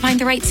seat to find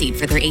the right seat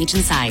for their age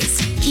and size.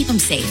 Keep them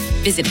safe.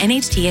 Visit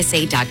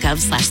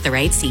nhtsa.gov/the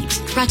right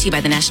seat. Brought to you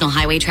by the National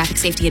Highway Traffic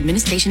Safety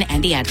Administration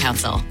and the Ad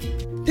Council.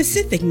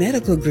 Pacific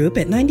Medical Group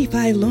at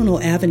 95 Lono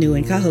Avenue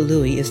in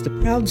Kahului is the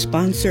proud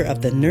sponsor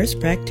of the Nurse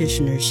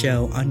Practitioner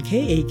Show on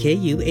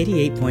KAKU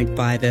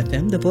 88.5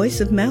 FM, the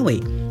voice of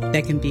Maui.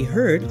 That can be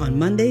heard on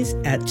Mondays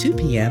at 2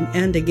 p.m.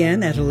 and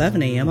again at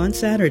 11 a.m. on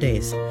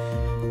Saturdays.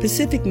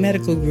 Pacific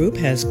Medical Group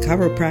has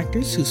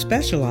chiropractors who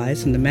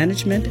specialize in the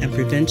management and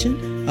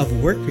prevention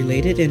of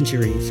work-related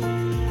injuries.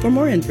 For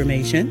more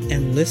information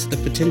and list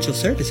of potential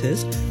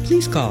services,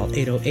 please call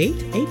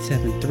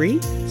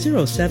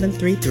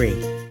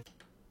 808-873-0733.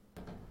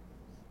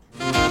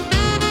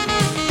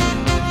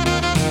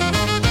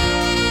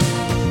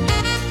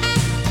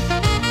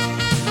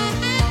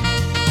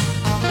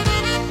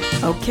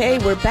 Okay,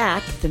 we're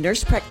back, the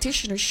Nurse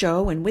Practitioner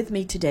Show, and with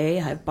me today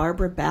I have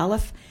Barbara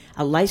Baliff,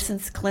 a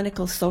licensed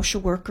clinical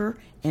social worker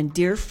and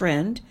dear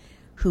friend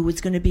who is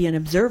going to be an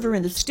observer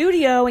in the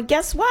studio, and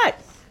guess what?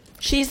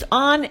 She's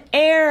on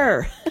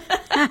air.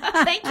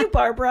 Thank you,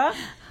 Barbara.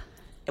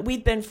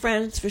 We've been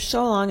friends for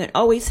so long and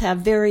always have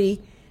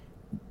very,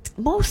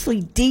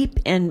 mostly deep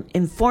and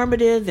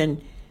informative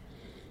and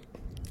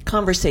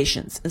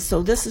conversations, and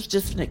so this is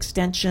just an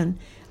extension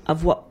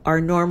of what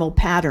our normal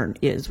pattern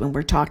is when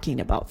we're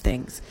talking about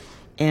things.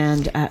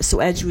 And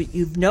so as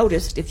you've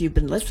noticed, if you've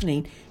been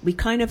listening, we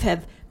kind of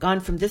have gone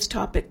from this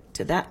topic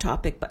to that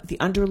topic, but the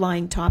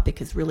underlying topic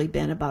has really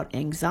been about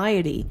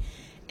anxiety.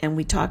 And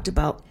we talked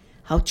about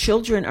how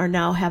children are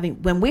now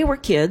having, when we were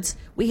kids,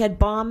 we had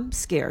bomb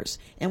scares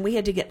and we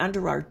had to get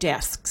under our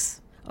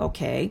desks,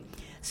 okay?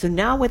 So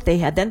now what they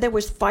had, then there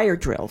was fire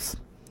drills.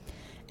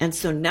 And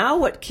so now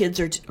what kids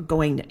are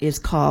going is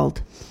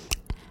called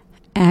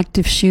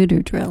active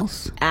shooter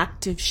drills.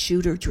 Active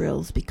shooter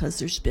drills, because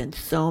there's been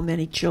so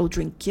many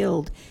children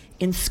killed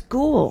in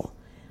school.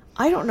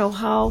 I don't know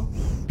how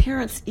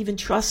parents even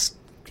trust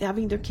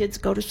having their kids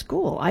go to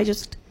school.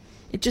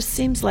 It just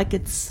seems like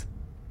it's,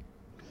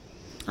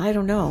 I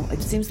don't know,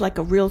 it seems like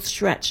a real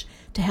stretch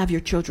to have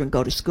your children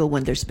go to school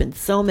when there's been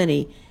so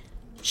many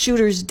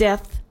shooters,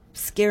 death,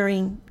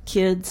 scaring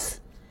kids.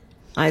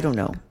 I don't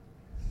know.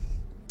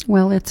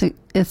 Well,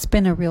 it's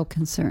been a real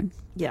concern.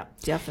 Yeah,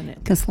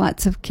 definitely. Because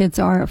lots of kids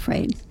are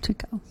afraid to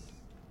go.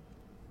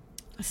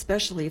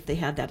 Especially if they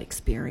had that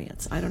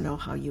experience. I don't know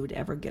how you would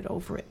ever get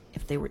over it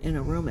if they were in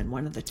a room and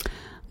one of the...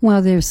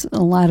 Well, there's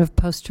a lot of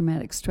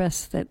post-traumatic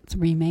stress that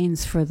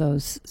remains for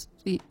those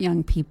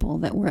young people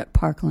that were at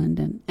Parkland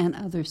and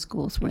other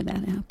schools where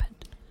that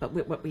happened. But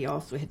what we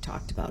also had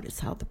talked about is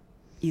how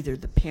either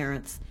the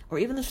parents or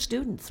even the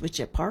students, which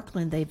at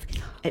Parkland they've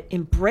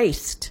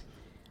embraced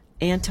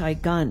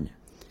anti-gun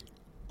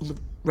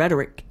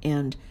rhetoric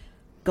and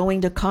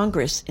going to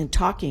Congress and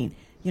talking.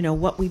 You know,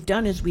 what we've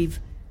done is we've,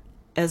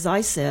 as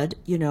I said,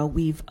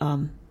 we've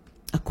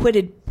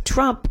acquitted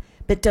Trump,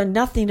 but done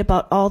nothing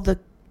about all the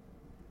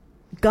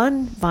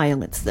gun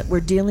violence that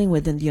we're dealing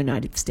with in the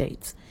United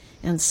States.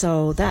 And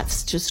so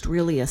that's just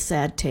really a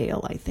sad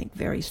tale, I think,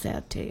 very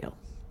sad tale.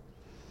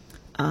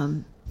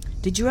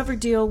 Did you ever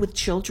deal with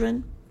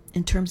children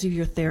in terms of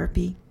your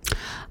therapy?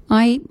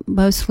 I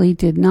mostly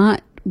did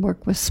not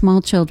work with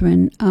small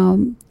children.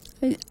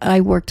 I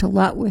worked a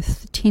lot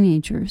with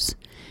teenagers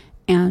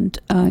and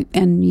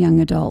young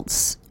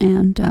adults,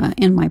 and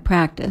in my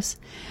practice,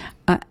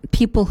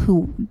 people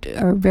who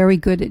are very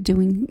good at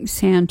doing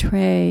sand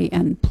tray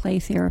and play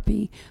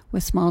therapy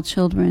with small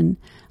children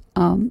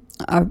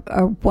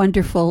are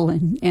wonderful,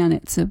 and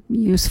it's a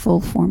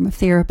useful form of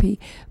therapy.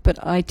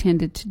 But I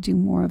tended to do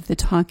more of the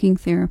talking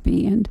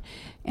therapy and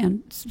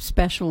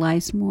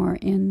specialize more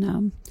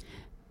in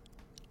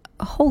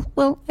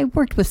I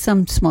worked with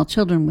some small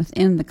children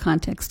within the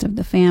context of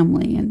the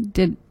family and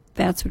did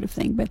that sort of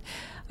thing, but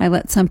I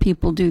let some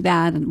people do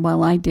that, and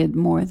while I did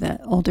more of the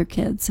older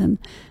kids. And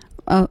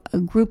a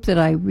group that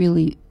I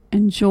really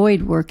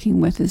enjoyed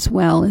working with as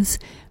well is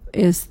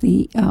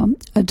the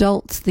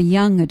adults, the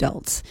young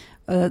adults,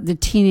 the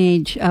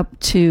teenage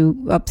up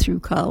through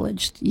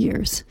college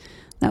years.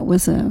 That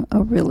was a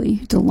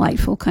really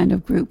delightful kind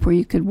of group where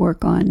you could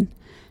work on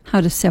how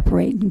to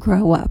separate and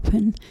grow up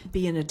and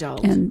be an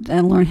adult and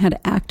learn how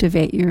to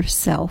activate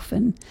yourself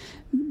and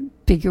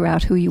figure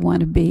out who you want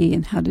to be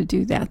and how to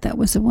do that. That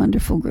was a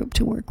wonderful group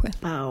to work with.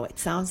 Oh, it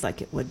sounds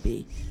like it would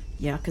be.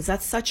 Yeah, because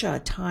that's such a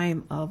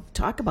time of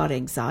talk about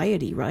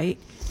anxiety, right?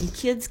 And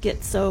kids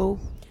get so,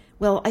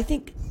 well, I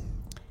think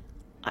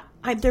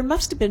there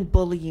must have been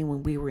bullying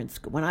when we were in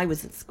school, when I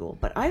was in school,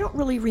 but I don't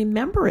really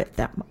remember it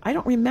that much. I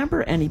don't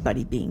remember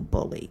anybody being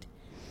bullied.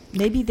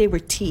 Maybe they were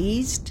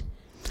teased.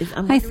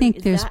 I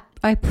think there's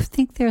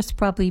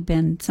probably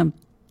been some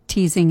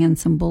teasing and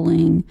some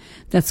bullying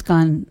that's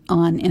gone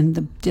on in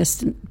the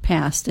distant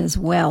past as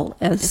well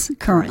as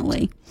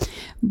currently.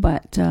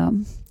 But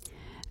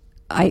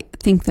I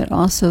think that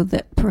also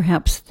that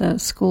perhaps the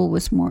school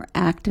was more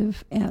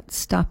active at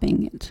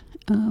stopping it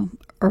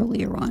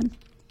earlier on.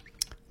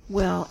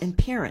 Well, and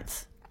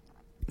parents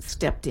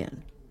stepped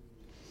in.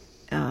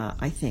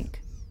 I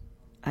think.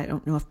 I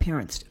don't know if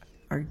parents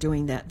are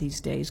doing that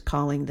these days,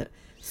 calling the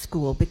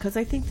school, because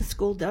I think the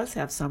school does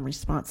have some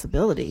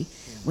responsibility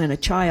when a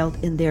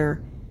child in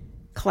their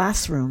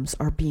classrooms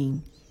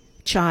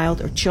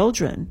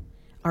children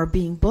are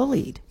being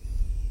bullied.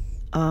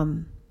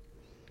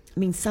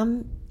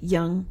 Some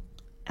young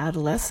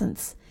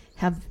adolescents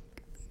have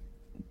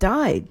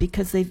died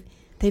because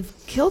they've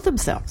killed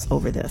themselves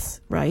over this,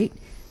 right?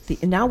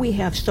 And now we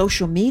have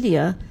social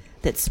media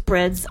that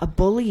spreads a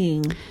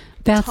bullying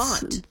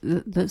taunt.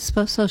 The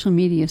social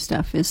media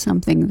stuff is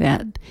something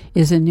that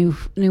is a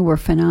newer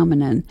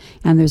phenomenon,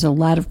 and there's a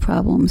lot of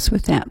problems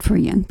with that for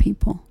young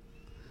people.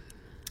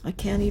 I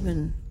can't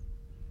even,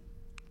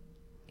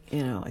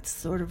 it's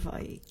sort of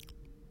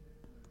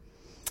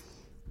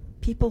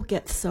people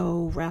get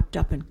so wrapped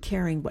up in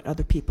caring what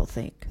other people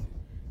think.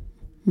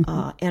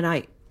 And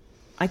I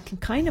can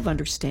kind of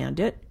understand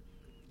it,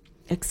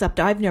 except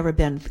I've never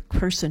been the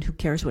person who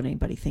cares what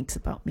anybody thinks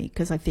about me,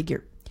 because I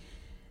figure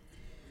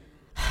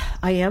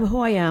I am who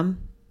I am.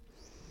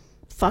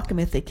 Fuck them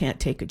if they can't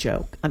take a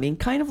joke.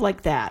 Kind of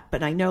like that,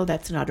 but I know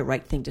that's not a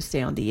right thing to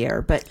say on the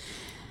air, but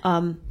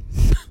to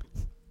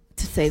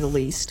say the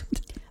least.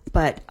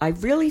 But I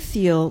really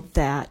feel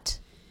that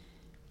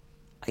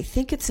I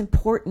think it's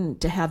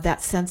important to have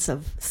that sense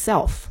of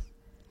self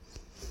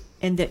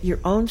and that your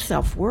own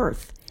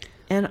self-worth.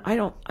 And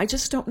I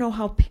just don't know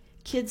how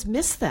kids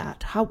miss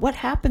that. What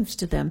happens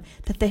to them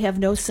that they have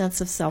no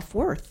sense of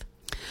self-worth?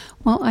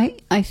 Well,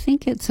 I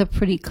think it's a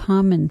pretty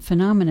common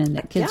phenomenon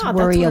that kids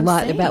worry a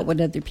lot about what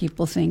other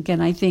people think,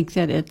 and I think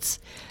that it's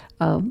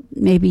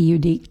maybe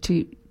unique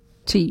to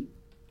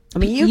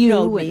you've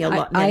known me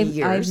many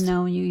years. I've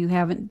known you. You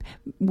haven't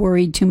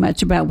worried too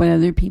much about what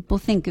other people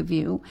think of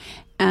you,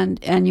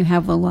 and you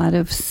have a lot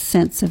of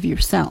sense of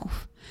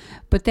yourself.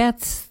 But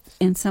that's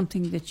in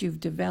something that you've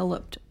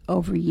developed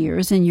over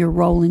years in your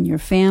role in your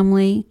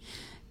family,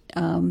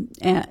 and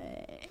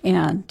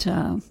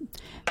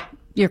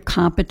your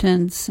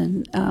competence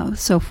and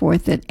so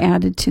forth that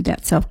added to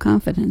that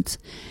self-confidence.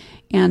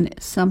 And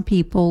some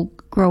people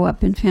grow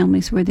up in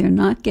families where they're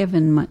not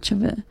given much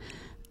of a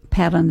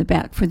pat on the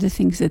back for the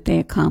things that they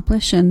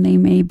accomplish, and they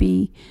may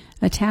be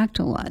attacked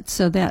a lot.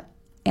 So that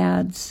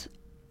adds,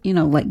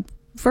 like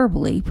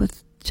verbally,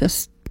 with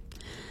just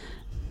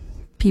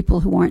people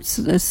who aren't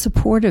as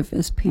supportive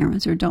as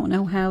parents or don't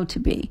know how to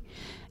be.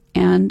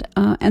 And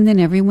then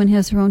everyone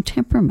has their own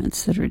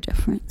temperaments that are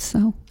different.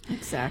 So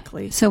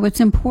exactly. So it's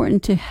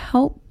important to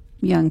help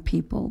young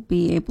people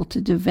be able to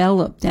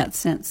develop that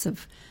sense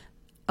of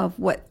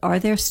what are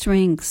their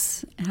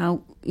strengths,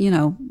 how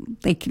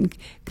they can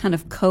kind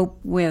of cope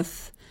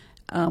with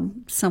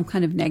some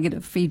kind of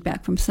negative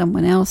feedback from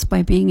someone else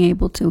by being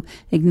able to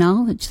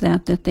acknowledge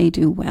that they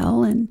do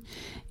well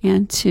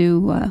and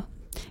to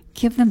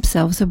give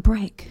themselves a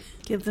break.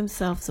 Give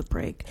themselves a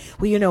break.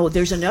 Well,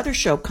 there's another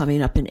show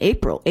coming up in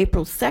April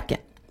 2nd.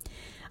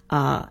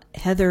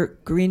 Heather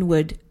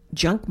Greenwood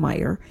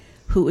Junkmeyer,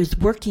 who is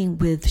working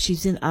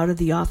she's out of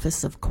the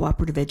Office of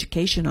Cooperative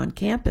Education on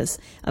campus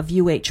of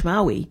UH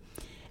Maui.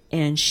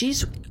 And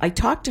I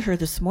talked to her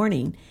this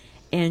morning,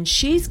 and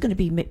she's going to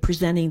be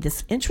presenting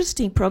this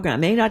interesting program. I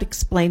may not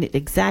explain it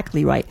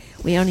exactly right.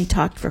 We only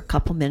talked for a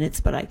couple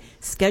minutes, but I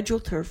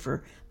scheduled her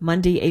for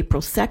Monday,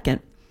 April 2nd.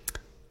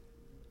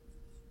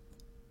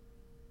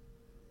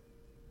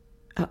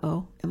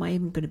 Am I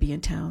even going to be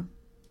in town?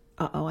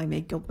 I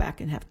may go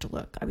back and have to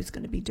look. I was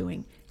going to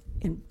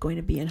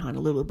be in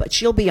Honolulu, but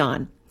she'll be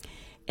on.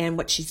 And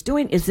what she's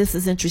doing this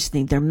is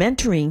interesting. They're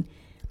mentoring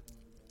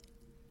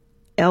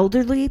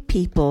elderly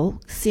people,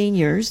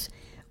 seniors,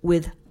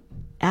 with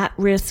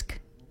at-risk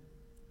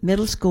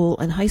middle school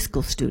and high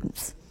school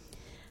students.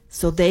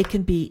 So they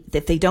can be,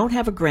 if they don't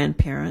have a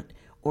grandparent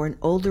or an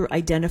older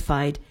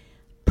identified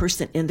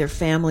person in their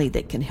family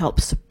that can help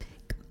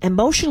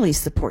emotionally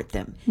support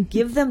them,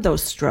 give them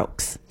those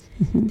strokes.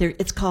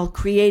 It's called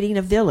Creating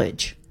a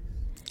Village.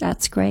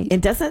 That's great.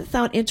 And doesn't that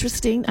sound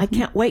interesting? I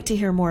can't wait to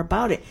hear more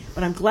about it.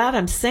 But I'm glad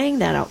I'm saying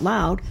that out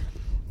loud,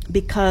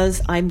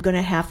 because I'm going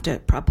to have to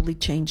probably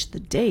change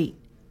the date.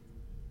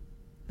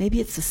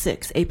 Maybe it's the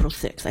 6th, April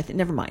 6th.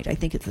 Never mind. I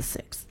think it's the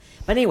 6th.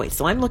 But anyway,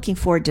 so I'm looking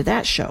forward to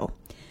that show,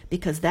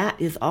 because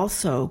that is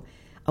also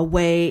a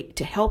way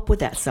to help with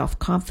that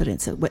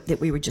self-confidence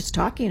that we were just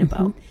talking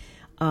about.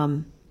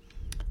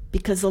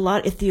 Because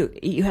if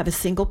you have a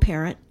single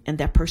parent and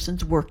that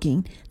person's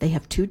working, they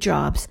have 2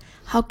 jobs,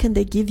 how can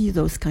they give you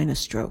those kind of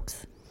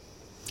strokes?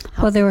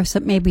 Well, there are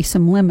maybe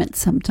some limits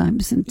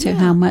sometimes to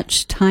how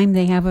much time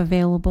they have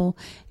available,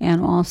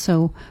 and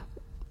also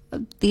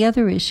the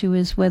other issue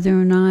is whether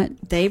or not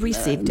they've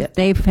received it.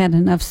 They've had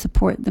enough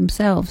support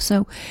themselves.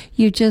 So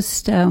you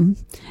just, and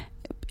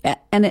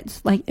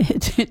it's like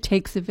it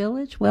takes a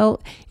village.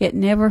 Well, it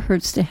never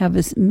hurts to have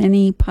as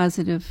many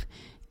positive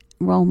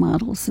role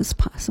models as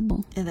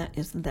possible. And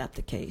isn't that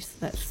the case?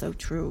 That's so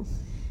true.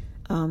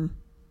 I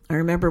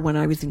remember when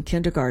I was in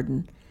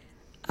kindergarten,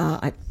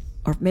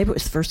 or maybe it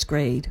was first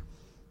grade.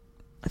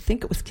 I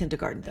think it was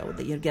kindergarten, though,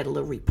 that you'd get a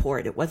little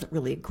report. It wasn't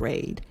really a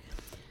grade.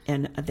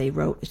 And they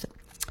wrote,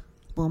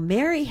 well,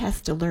 Mary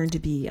has to learn to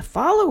be a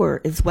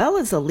follower as well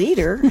as a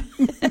leader.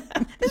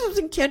 This was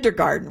in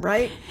kindergarten,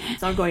 right?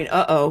 So I'm going,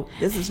 uh-oh,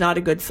 this is not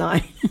a good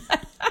sign.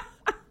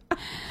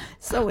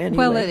 So anyway.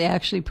 Well, it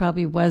actually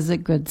probably was a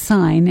good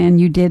sign, and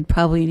you did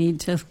probably need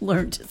to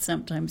learn to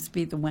sometimes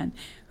be the one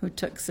who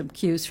took some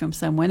cues from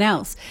someone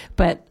else.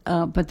 But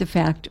the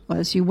fact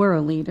was you were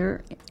a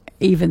leader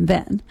even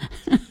then.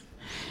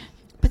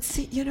 But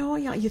see,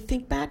 you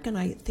think back and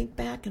I think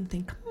back and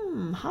think,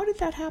 how did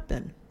that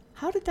happen?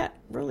 How did that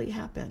really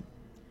happen?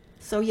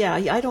 So yeah,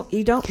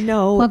 you don't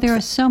know. Well, there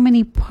are so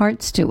many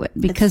parts to it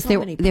because there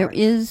parts.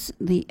 is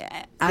the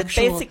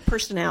actual basic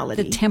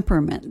personality, the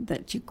temperament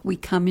that we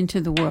come into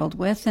the world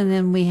with, and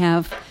then we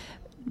have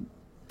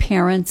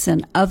parents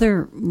and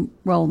other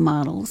role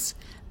models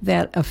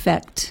that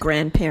affect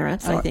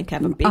grandparents. I think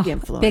have a big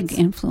influence. Big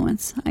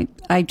influence.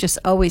 I just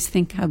always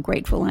think how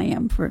grateful I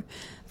am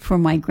for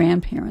my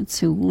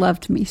grandparents who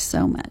loved me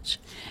so much,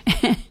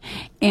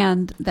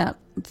 and that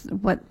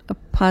what a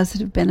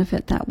positive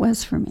benefit that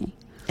was for me.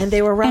 And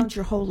they were around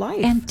your whole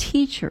life. And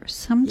teachers.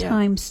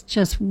 Sometimes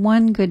just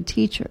one good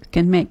teacher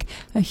can make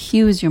a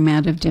huge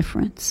amount of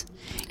difference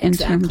in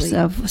terms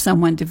of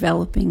someone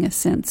developing a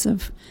sense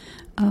of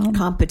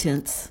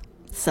competence,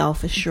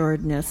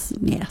 self-assuredness.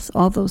 Yes,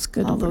 all those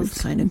good all words.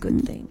 Those kind of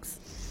good things.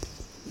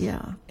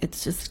 Yeah,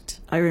 it's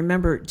just, I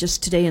remember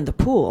just today in the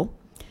pool,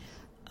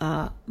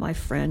 my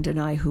friend and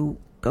I who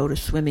go to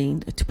swimming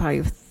to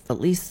probably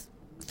at least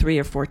 3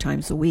 or 4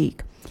 times a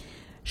week,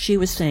 she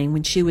was saying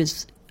when she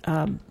was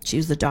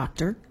a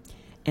doctor,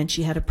 and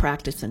she had a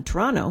practice in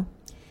Toronto,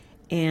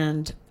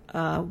 and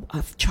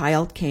a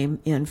child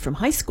came in from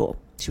high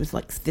school. She was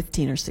like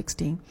 15 or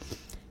 16,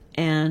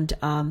 and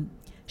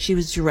she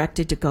was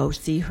directed to go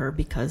see her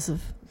because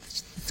of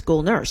the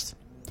school nurse.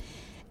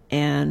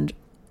 And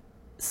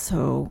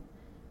so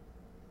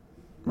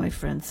my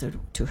friend said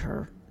to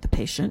her, the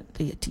patient,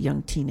 the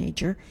young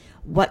teenager,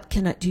 what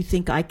do you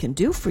think I can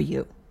do for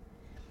you?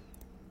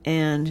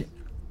 And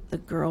the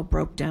girl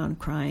broke down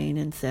crying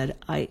and said,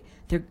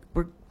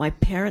 my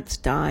parents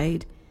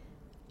died.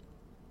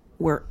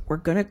 We're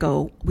going to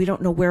go. We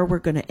don't know where we're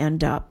going to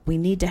end up. We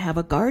need to have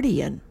a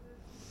guardian.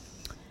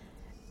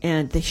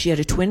 And she had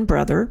a twin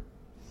brother.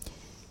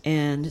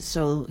 And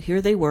so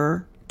here they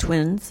were,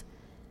 twins.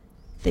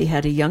 They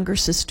had a younger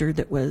sister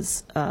that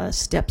was a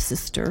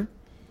stepsister.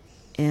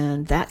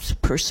 And that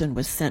person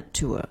was sent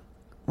to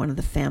one of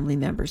the family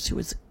members who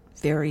was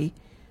very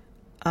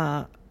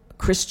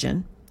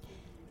Christian.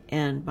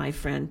 And my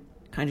friend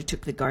kind of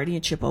took the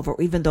guardianship over,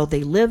 even though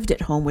they lived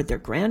at home with their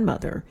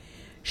grandmother.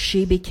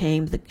 She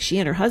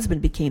and her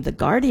husband became the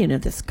guardian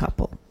of this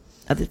couple,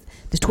 of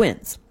the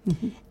twins.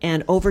 Mm-hmm.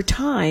 And over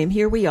time,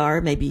 here we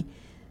are, maybe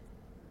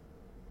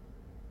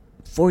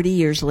 40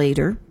 years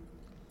later,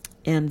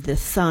 and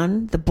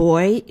the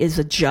boy is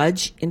a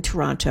judge in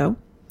Toronto,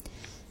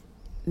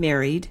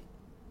 married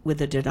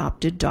with an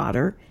adopted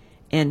daughter,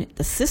 and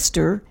the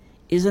sister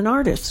is an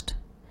artist.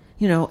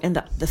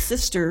 And the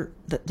sister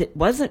that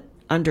wasn't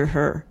under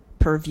her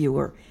purview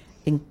or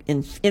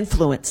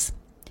influence,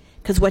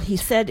 because what he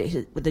said,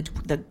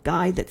 the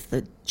guy that's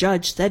the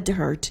judge said to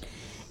her,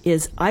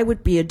 is I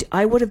would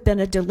have been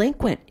a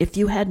delinquent if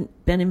you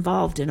hadn't been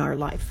involved in our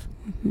life.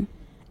 Mm-hmm.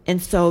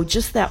 And so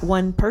just that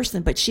one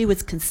person, but she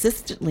was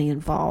consistently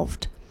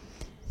involved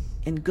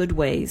in good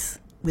ways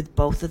with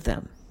both of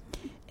them.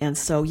 And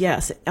so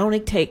yes, it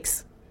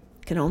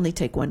can only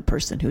take one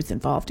person who's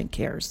involved and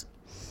cares.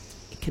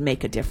 Can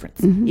make a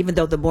difference, mm-hmm. even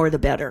though the more the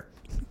better.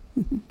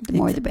 The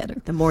more the better.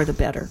 The more the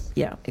better.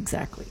 Yeah,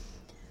 exactly.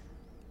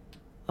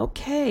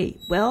 Okay,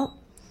 well,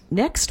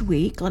 next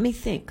week, let me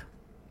think.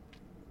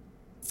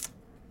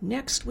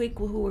 Next week,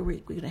 who are we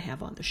going to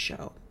have on the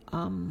show?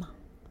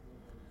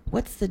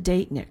 What's the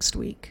date next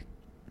week?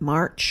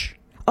 March.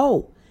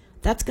 Oh,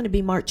 that's going to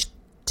be March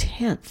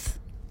 10th.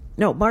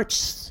 No, March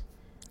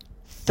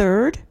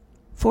 3rd,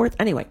 4th.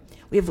 Anyway,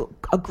 we have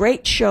a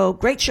great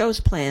shows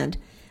planned.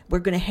 We're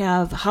going to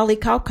have Holly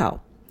Kaukau,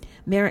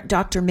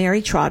 Dr.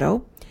 Mary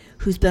Trotto,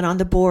 who's been on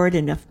the board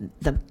and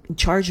in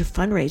charge of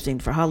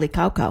fundraising for Holly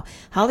Kaukau.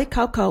 Holly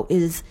Kaukau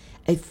is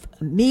a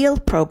meal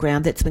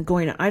program that's been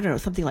going on, I don't know,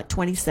 something like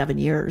 27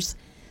 years.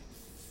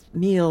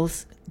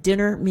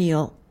 Dinner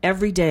meal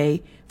every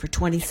day for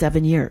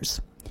 27 years.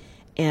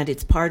 And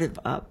it's part of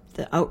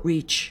the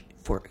outreach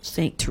for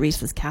St.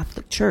 Teresa's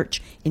Catholic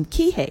Church in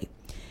Kihei.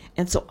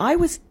 And so I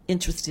was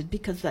interested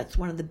because that's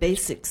one of the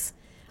basics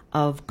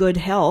of good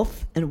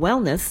health and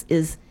wellness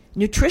is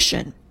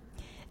nutrition.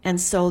 And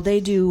so they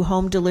do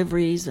home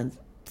deliveries and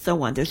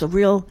so on. There's a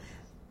real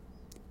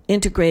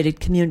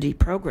integrated community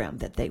program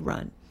that they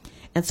run.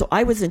 And so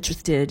I was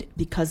interested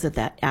because of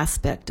that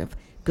aspect of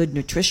good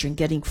nutrition,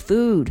 getting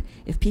food.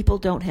 If people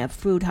don't have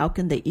food, how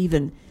can they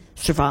even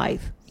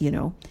survive,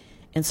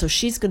 And so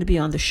she's going to be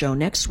on the show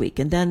next week.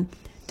 And then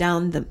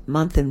down the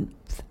month in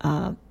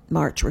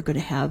March, we're going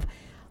to have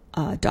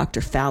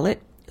Dr.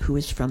 Fallett, who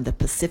is from the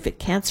Pacific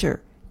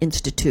Cancer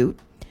Institute,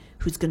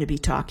 who's going to be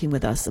talking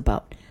with us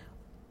about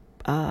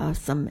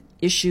some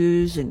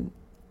issues and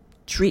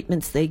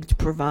treatments they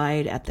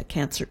provide at the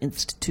Cancer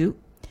Institute.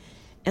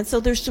 And so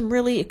there's some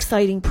really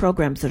exciting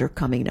programs that are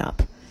coming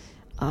up.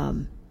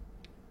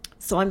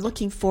 So I'm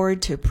looking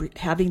forward to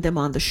having them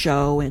on the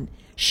show and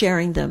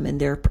sharing them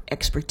and their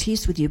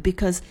expertise with you,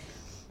 because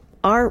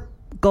our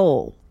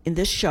goal in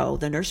this show,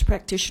 the Nurse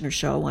Practitioner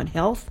Show on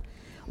health,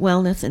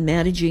 wellness, and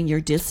managing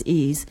your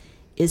dis-ease,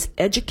 is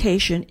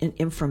education and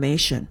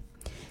information.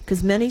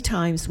 Because many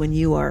times when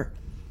you are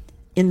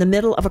in the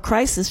middle of a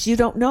crisis, you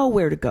don't know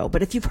where to go.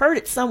 But if you've heard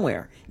it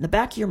somewhere, in the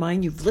back of your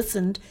mind, you've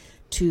listened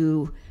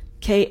to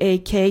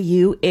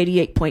KAKU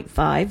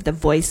 88.5, the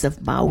voice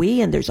of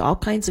Maui, and there's all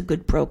kinds of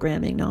good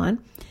programming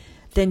on,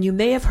 then you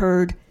may have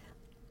heard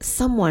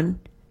someone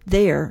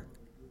there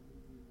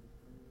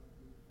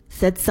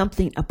said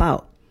something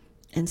about.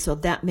 And so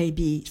that may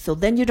be, so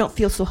then you don't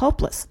feel so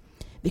hopeless,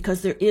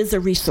 because there is a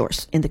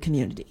resource in the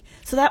community.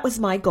 So that was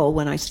my goal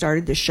when I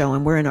started this show,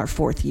 and we're in our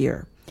 4th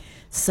year.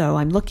 So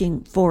I'm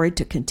looking forward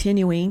to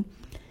continuing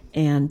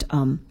and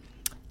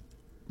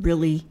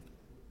really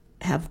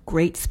have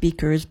great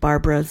speakers.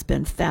 Barbara's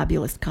been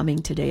fabulous coming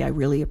today. I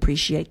really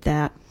appreciate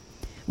that.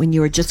 When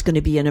you are just going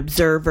to be an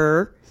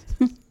observer,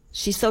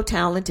 she's so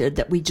talented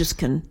that we just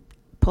can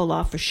pull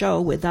off a show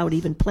without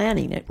even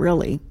planning it,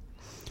 really.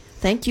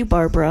 Thank you,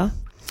 Barbara.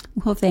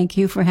 Well, thank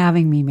you for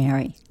having me,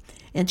 Mary.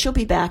 And she'll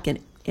be back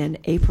in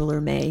April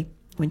or May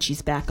when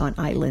she's back on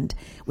island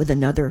with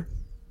another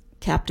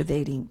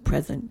captivating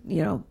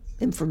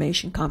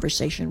information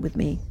conversation with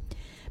me.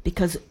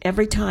 Because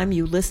every time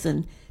you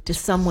listen to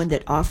someone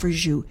that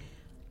offers you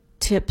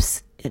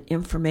tips and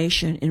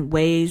information and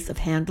ways of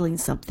handling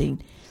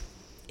something,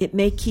 it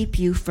may keep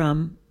you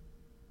from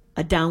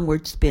a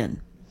downward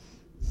spin.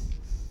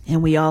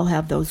 And we all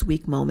have those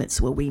weak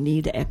moments where we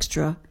need an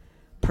extra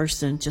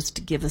person just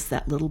to give us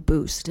that little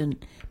boost.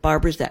 And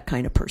Barbara's that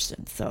kind of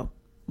person. So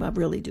I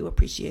really do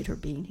appreciate her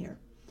being here.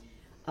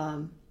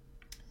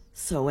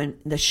 So in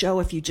the show,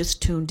 if you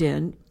just tuned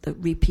in, the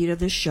repeat of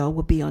this show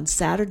will be on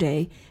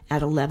Saturday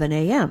at 11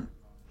 a.m.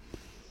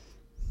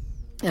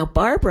 Now,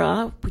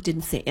 Barbara, we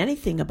didn't say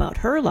anything about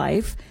her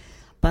life,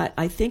 but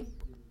I think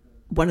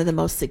one of the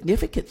most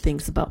significant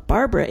things about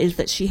Barbara is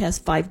that she has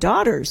 5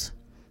 daughters.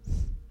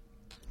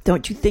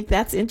 Don't you think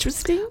that's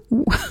interesting?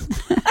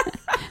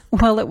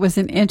 Well, it was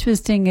an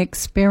interesting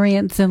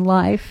experience in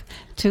life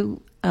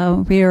to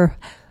rear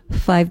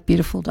 5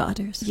 beautiful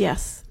daughters.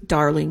 Yes,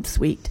 darling,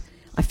 sweet.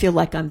 I feel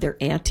like I'm their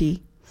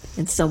auntie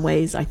in some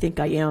ways. I think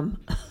I am.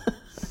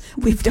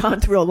 We've gone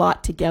through a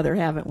lot together,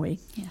 haven't we?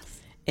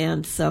 Yes.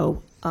 And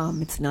so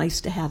it's nice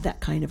to have that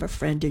kind of a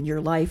friend in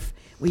your life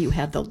where you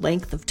have the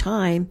length of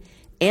time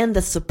and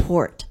the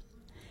support,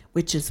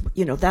 which is,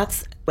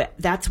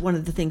 that's one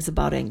of the things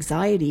about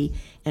anxiety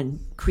and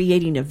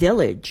creating a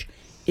village,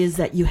 is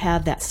that you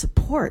have that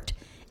support.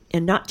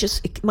 And not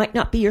just, it might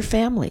not be your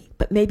family,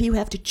 but maybe you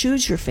have to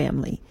choose your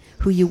family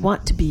who you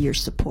want to be your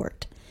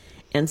support.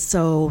 And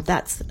so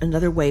that's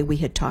another way we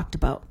had talked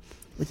about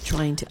with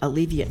trying to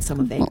alleviate some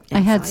of anxiety. I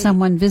had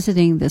someone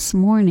visiting this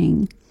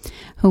morning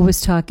who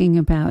was talking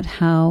about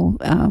how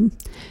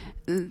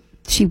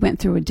she went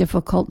through a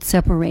difficult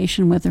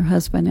separation with her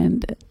husband,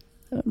 and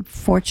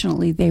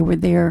fortunately they were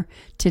there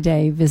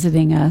today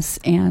visiting us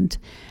and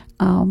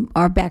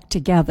are back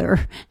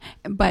together.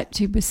 But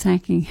she was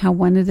saying how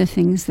one of the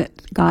things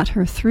that got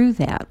her through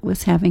that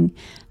was having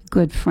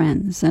good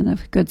friends and a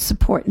good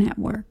support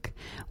network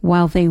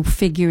while they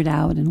figured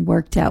out and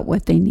worked out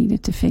what they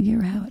needed to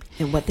figure out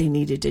and what they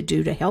needed to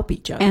do to help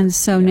each other. And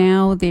so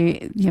now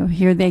they,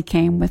 here they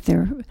came with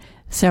their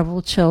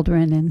several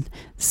children and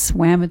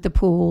swam at the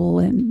pool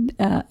and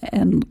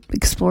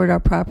explored our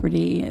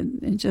property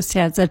and just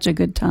had such a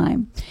good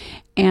time.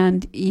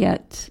 And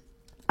yet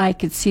I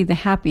could see the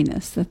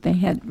happiness that they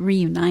had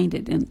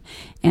reunited in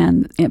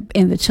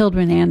the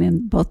children and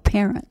in both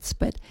parents.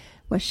 But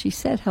what she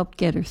said helped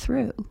get her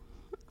through.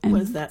 And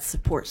was that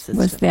support system.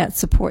 Was that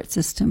support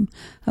system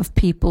of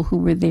people who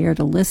were there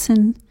to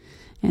listen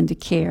and to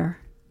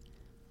care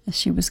as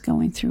she was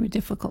going through a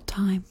difficult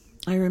time.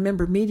 I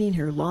remember meeting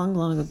her long,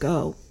 long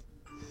ago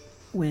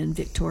when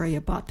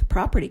Victoria bought the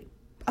property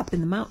up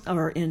in the mountain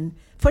or in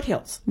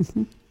foothills.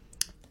 Mm-hmm.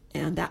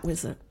 And that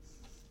was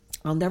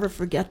I'll never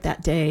forget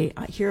that day.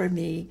 I'm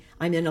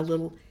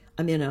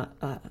in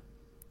a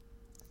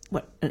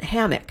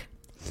hammock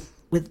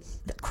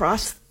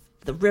across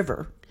the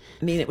river.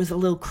 I mean, it was a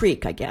little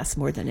creek, I guess,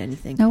 more than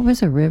anything. No, it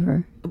was a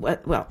river.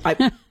 Well,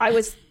 I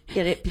was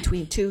in it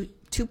between two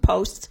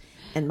posts,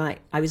 and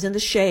I was in the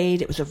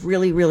shade. It was a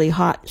really, really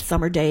hot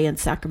summer day in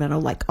Sacramento,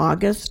 like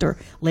August or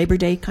Labor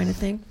Day kind of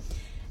thing.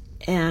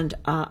 And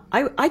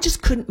I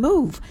just couldn't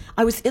move.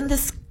 I was in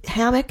this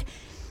hammock,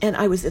 and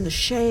I was in the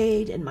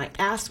shade, and my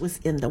ass was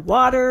in the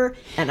water,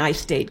 and I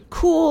stayed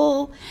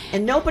cool,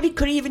 and nobody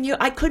could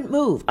I couldn't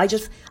move.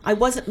 I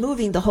wasn't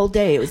moving the whole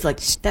day. It was like...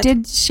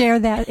 Didn't share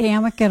that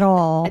hammock at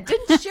all. I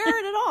didn't share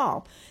it at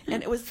all.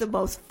 And it was the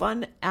most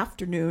fun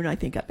afternoon I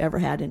think I've ever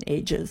had in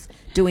ages,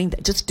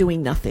 just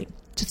doing nothing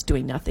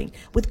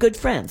with good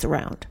friends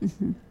around,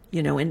 mm-hmm.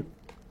 And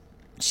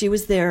she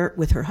was there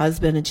with her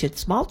husband, and she had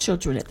small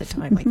children at the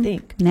time, I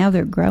think. Now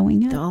they're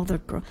growing up.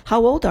 Oh,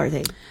 how old are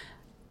they?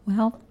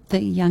 Well,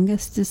 the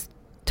youngest is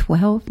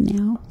 12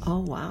 now. Oh,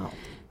 wow.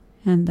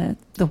 And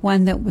the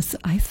one that was,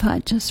 I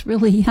thought, just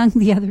really young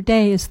the other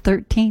day is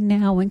 13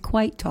 now and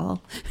quite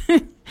tall.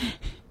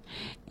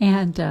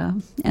 and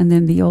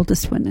then the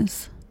oldest one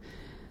is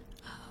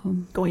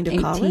going to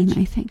 18, college,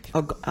 I think.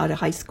 Or out of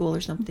high school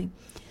or something.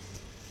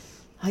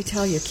 I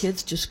tell you,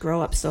 kids just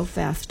grow up so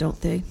fast,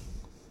 don't they?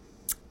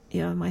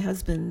 Yeah, my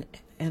husband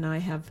and I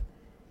have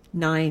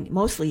 9,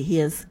 mostly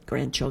his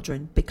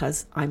grandchildren,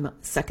 because I'm a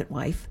second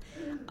wife.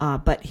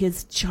 But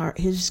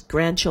his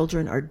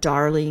grandchildren are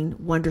darling,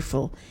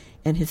 wonderful,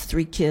 and his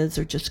 3 kids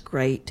are just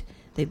great.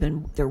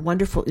 They're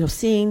wonderful. You know,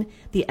 seeing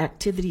the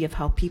activity of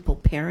how people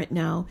parent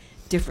now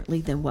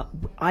differently than what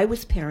I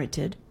was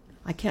parented.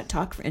 I can't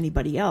talk for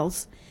anybody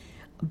else,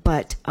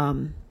 but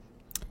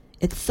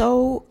it's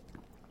so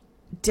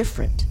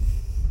different.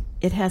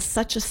 It has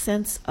such a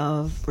sense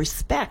of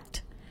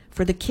respect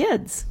for the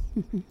kids.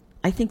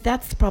 I think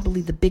that's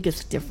probably the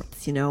biggest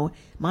difference. You know,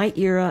 my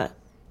era,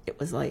 it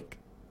was like,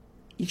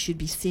 you should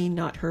be seen,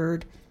 not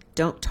heard.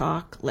 Don't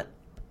talk. But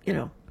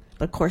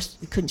of course,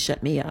 you couldn't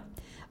shut me up.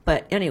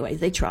 But anyway,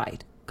 they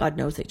tried. God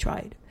knows they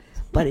tried,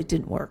 but it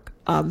didn't work.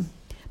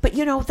 But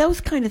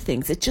those kind of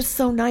things. It's just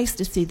so nice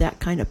to see that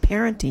kind of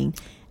parenting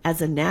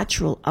as a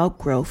natural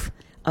outgrowth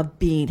of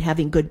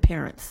having good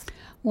parents.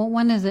 Well,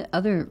 one of the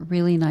other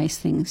really nice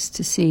things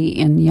to see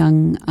in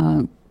young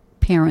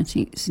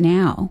parentings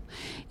now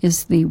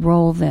is the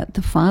role that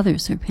the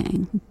fathers are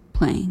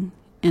playing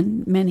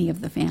in many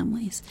of the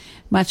families,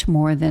 much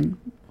more than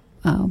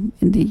in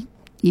the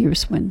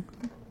years when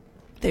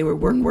they were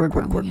work.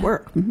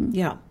 Mm-hmm.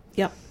 Yeah,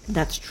 yep,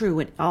 that's true.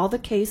 In all the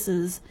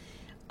cases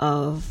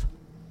of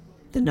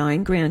the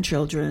 9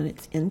 grandchildren,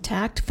 it's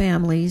intact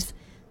families,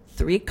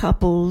 3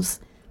 couples,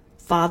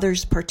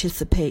 fathers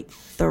participate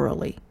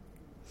thoroughly.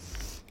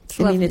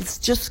 It's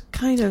just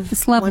kind of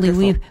it's lovely.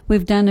 Wonderful.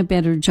 We've done a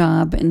better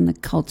job in the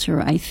culture,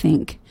 I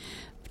think,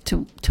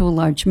 to a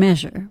large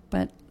measure,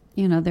 but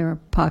there are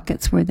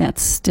pockets where that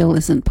still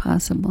isn't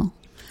possible.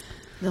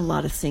 A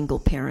lot of single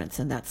parents,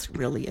 and that's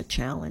really a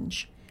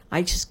challenge.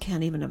 I just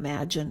can't even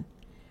imagine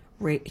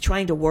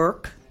trying to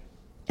work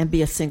and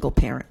be a single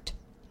parent.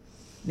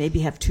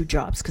 Maybe have 2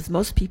 jobs, because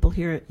most people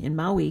here in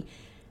Maui,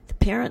 the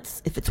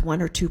parents, if it's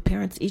 1 or 2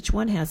 parents, each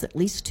one has at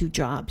least 2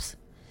 jobs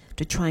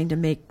to trying to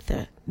make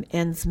the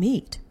ends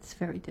meet. It's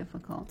very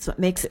difficult. So it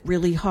makes it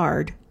really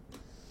hard.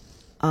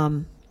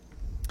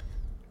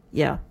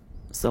 Yeah.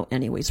 So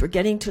anyways, we're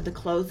getting to the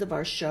close of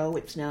our show.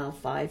 It's now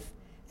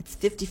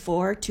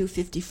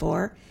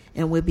 2:54,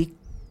 and we'll be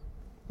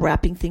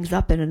wrapping things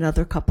up in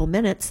another couple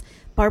minutes.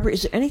 Barbara,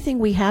 is there anything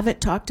we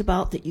haven't talked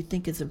about that you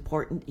think is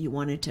important, you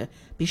wanted to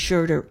be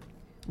sure to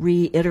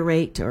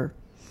reiterate? Or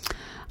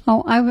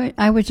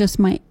I would just,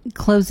 my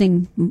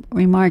closing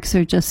remarks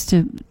are just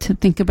to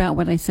think about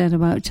what I said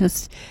about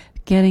just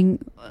getting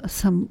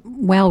some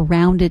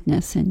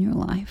well-roundedness in your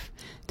life,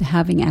 to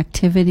having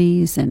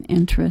activities and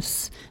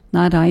interests,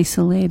 not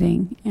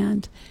isolating,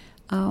 and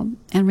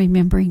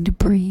remembering to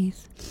breathe.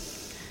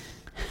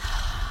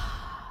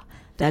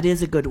 That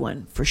is a good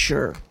one, for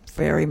sure.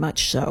 Very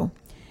much so.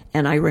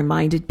 And I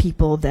reminded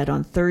people that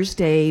on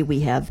Thursday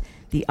we have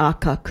the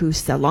Akaku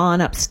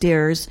Salon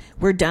upstairs.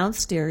 We're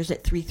downstairs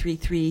at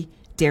 333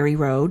 Dairy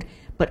Road,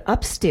 but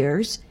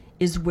upstairs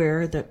is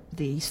where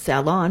the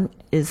salon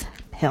is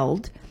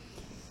held.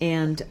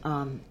 And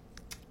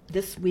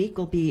this week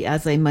will be,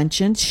 as I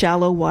mentioned,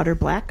 shallow water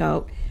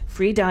blackout,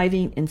 free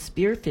diving, and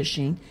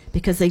spearfishing,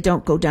 because they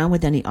don't go down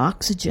with any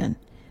oxygen.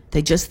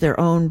 They just their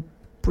own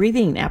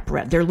breathing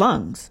apparatus, their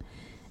lungs.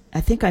 I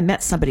think I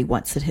met somebody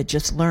once that had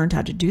just learned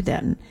how to do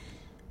that. And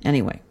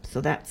anyway, so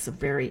that's a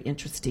very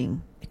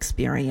interesting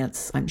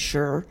experience, I'm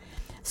sure.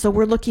 So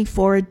we're looking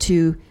forward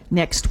to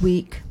next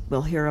week.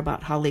 We'll hear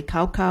about Hale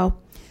Kaukau.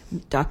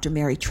 Dr.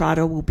 Mary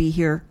Trotto will be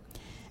here.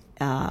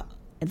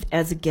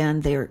 As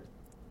again,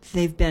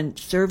 they've been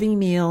serving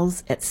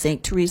meals at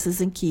St. Teresa's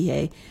in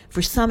Kihei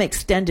for some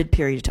extended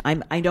period of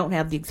time. I don't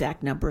have the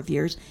exact number of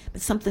years,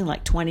 but something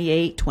like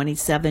 28,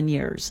 27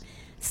 years.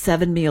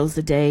 7 meals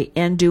a day,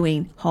 and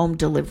doing home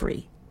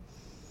delivery.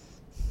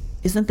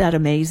 Isn't that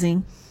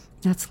amazing?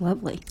 That's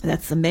lovely.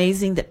 That's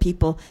amazing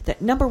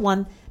that number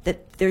one,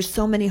 that there's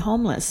so many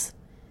homeless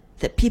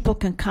that people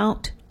can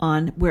count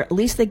on, where at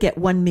least they get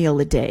 1 meal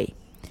a day.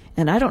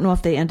 And I don't know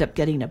if they end up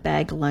getting a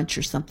bag of lunch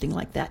or something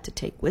like that to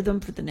take with them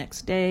for the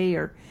next day,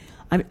 or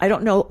I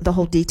don't know the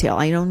whole detail.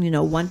 I only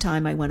know one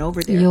time I went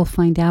over there. You'll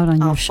find out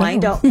on your show. I'll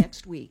find out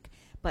next week.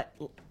 But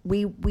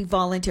we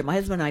volunteered. My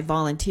husband and I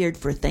volunteered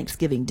for a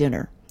Thanksgiving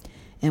dinner,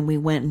 and we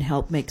went and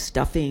helped make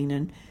stuffing,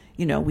 and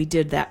we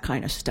did that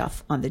kind of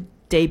stuff on the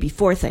day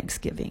before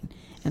Thanksgiving,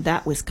 and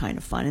that was kind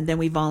of fun. And then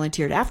we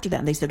volunteered after that,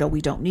 and they said, "Oh, we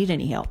don't need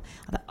any help."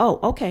 I thought, "Oh,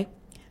 okay."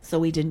 So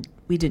we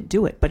didn't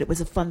do it, but it was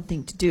a fun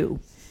thing to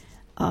do.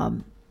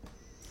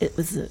 It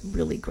was a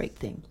really great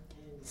thing.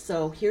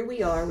 So here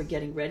we are. We're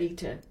getting ready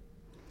to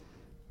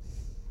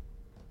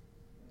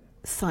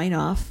sign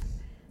off.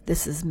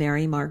 This is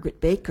Mary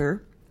Margaret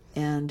Baker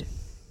and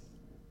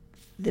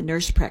the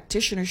Nurse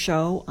Practitioner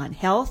Show on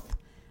health,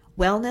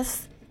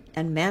 wellness,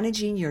 and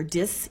managing your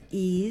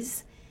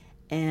dis-ease.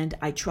 And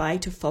I try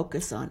to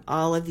focus on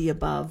all of the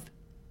above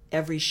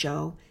every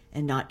show,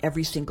 and not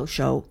every single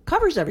show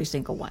covers every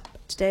single one.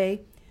 But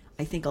today,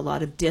 I think a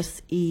lot of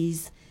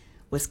dis-ease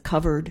was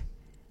covered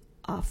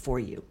for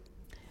you.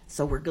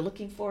 So we're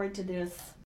looking forward to this.